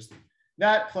 And that gives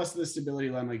that plus the stability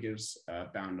lemma gives a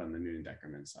bound on the Newton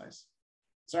decrement size.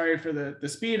 Sorry for the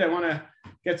speed. I want to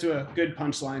get to a good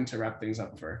punchline to wrap things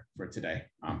up for today.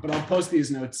 But I'll post these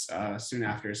notes soon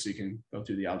after so you can go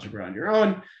through the algebra on your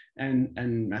own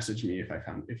and message me if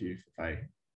I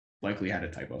likely had a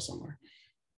typo somewhere.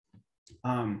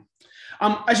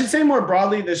 I should say more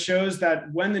broadly, this shows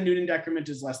that when the Newton decrement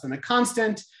is less than a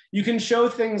constant, you can show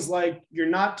things like you're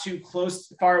not too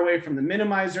far away from the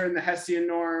minimizer in the Hessian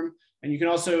norm. And you can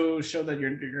also show that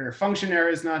your function error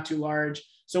is not too large.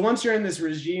 So once you're in this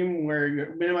regime where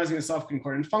you're minimizing a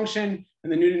self-concordant function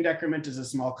and the Newton decrement is a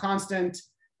small constant,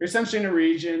 you're essentially in a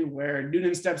region where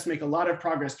Newton steps make a lot of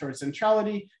progress towards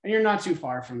centrality and you're not too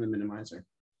far from the minimizer.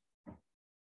 All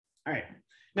right,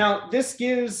 now this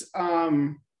gives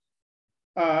a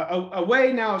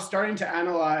way now of starting to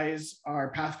analyze our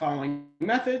path following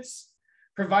methods,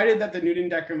 provided that the Newton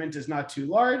decrement is not too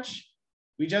large.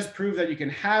 We just proved that you can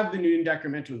have the Newton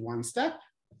decrement with one step.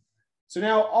 So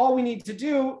now all we need to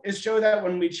do is show that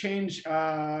when we change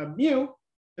mu,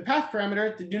 the path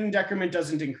parameter, the Newton decrement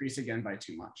doesn't increase again by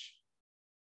too much.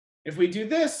 If we do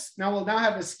this, now we'll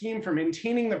have a scheme for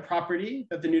maintaining the property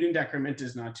that the Newton decrement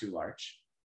is not too large.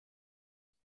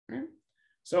 Okay.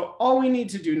 So all we need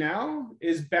to do now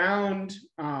is bound,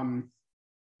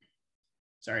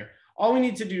 all we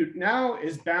need to do now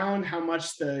is bound how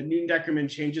much the Newton decrement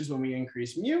changes when we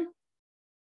increase mu.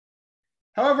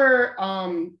 However,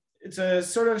 it's a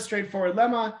sort of straightforward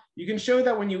lemma. You can show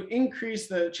that when you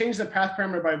change the path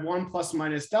parameter by 1 plus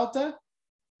minus delta,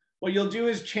 what you'll do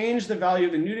is change the value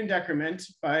of the Newton decrement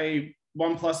by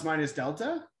 1 plus minus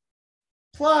delta.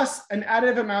 plus an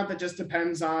additive amount that just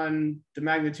depends on the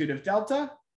magnitude of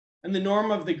delta and the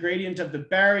norm of the gradient of the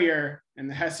barrier and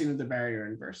the Hessian of the barrier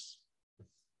inverse.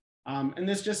 And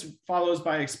this just follows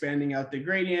by expanding out the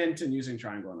gradient and using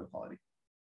triangle inequality.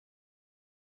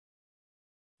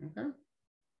 Okay.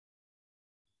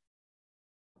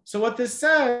 So what this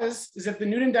says is if the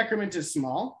Newton decrement is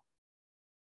small,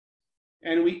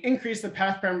 and we increase the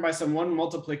path parameter by some 1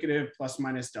 multiplicative plus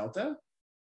minus delta,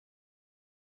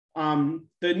 the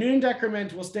Newton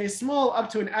decrement will stay small up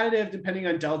to an additive depending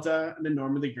on delta and the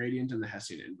norm of the gradient and the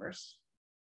Hessian inverse.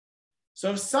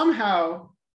 So if somehow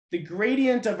the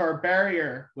gradient of our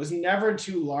barrier was never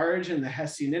too large in the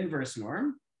Hessian inverse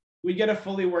norm, we get a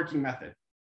fully working method.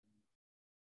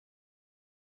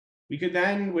 We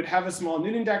would have a small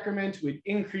Newton decrement, we'd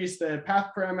increase the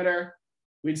path parameter,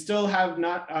 we'd still have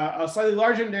not a slightly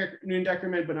larger Newton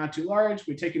decrement, but not too large.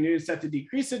 We'd take a Newton step to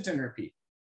decrease it and repeat.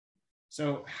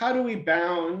 So how do we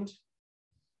bound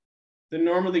the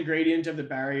normally gradient of the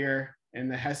barrier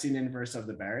and the Hessian inverse of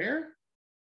the barrier?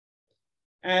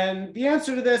 And the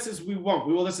answer to this is we won't.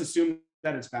 We will just assume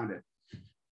that it's bounded.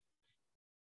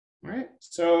 All right,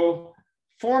 so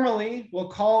formally, we'll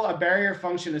call a barrier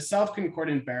function a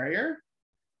self-concordant barrier,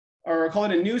 or we'll call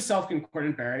it a new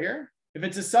self-concordant barrier. If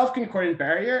it's a self-concordant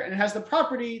barrier and it has the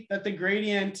property that the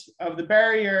gradient of the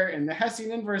barrier and the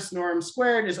Hessian inverse norm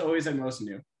squared is always at most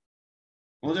new.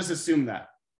 We'll just assume that,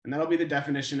 and that'll be the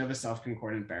definition of a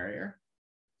self-concordant barrier.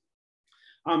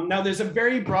 Now, there's a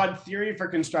very broad theory for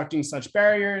constructing such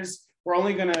barriers. I'm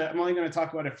only gonna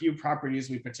talk about a few properties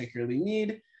we particularly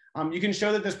need. You can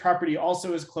show that this property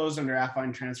also is closed under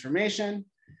affine transformation.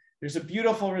 There's a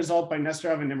beautiful result by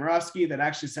Nesterov and Nemirovsky that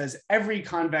actually says every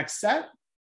convex set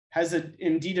has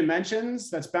in D dimensions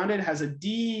that's bounded has a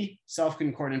D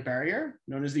self-concordant barrier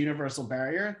known as the universal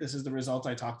barrier. This is the result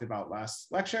I talked about last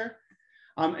lecture.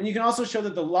 And you can also show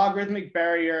that the logarithmic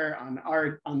barrier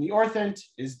on the orthant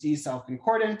is D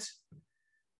self-concordant.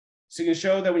 So you can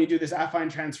show that when you do this affine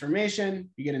transformation,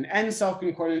 you get an N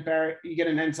self-concordant barrier. You get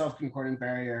an N self-concordant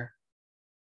barrier,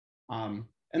 and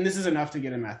this is enough to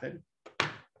get a method.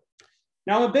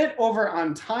 Now I'm a bit over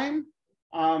on time,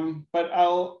 but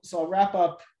I'll wrap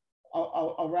up.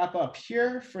 I'll wrap up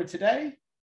here for today.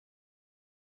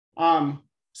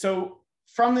 So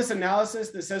from this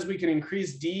analysis that says we can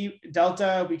increase D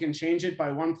delta, we can change it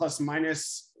by 1 plus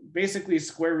minus, basically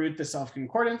square root the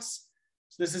self-concordance.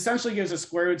 So this essentially gives a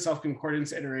square root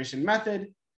self-concordance iteration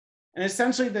method. And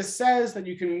essentially this says that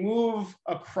you can move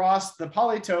across the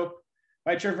polytope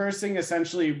by traversing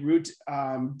essentially root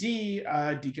D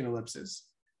deacon ellipses.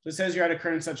 So it says you're at a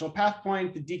current central path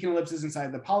point, the deacon ellipse is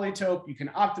inside the polytope, you can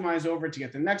optimize over to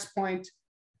get the next point.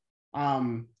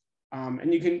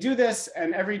 And you can do this,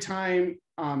 and every time,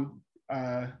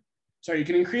 you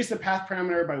can increase the path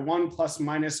parameter by 1 plus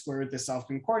minus square root the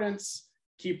self-concordance,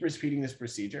 keep repeating this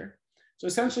procedure. So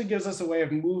essentially gives us a way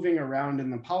of moving around in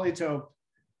the polytope,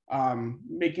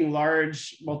 making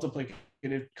large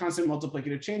constant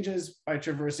multiplicative changes by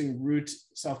traversing root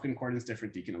self-concordance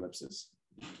different deacon ellipses.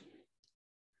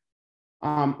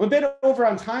 A bit over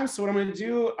on time, so what I'm going to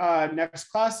do next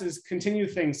class is continue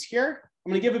things here.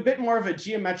 I'm going to give a bit more of a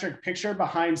geometric picture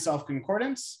behind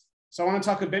self-concordance. So I want to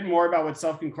talk a bit more about what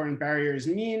self-concordant barriers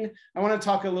mean. I want to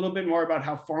talk a little bit more about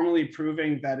how formally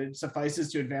proving that it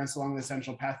suffices to advance along the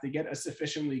central path to get a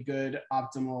sufficiently good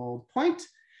optimal point.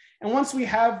 And once we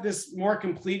have this more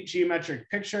complete geometric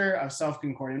picture of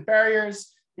self-concordant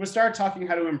barriers, we'll start talking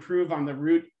how to improve on the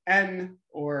root n,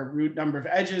 or root number of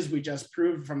edges we just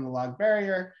proved from the log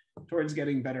barrier, towards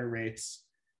getting better rates.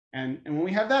 And when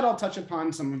we have that, I'll touch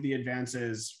upon some of the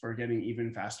advances for getting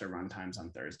even faster runtimes on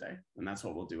Thursday. And that's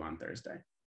what we'll do on Thursday.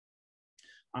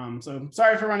 So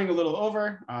sorry for running a little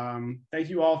over. Thank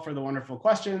you all for the wonderful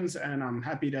questions. And I'm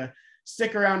happy to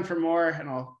stick around for more. And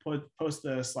I'll post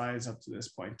the slides up to this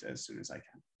point as soon as I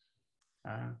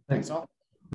can. Thanks all.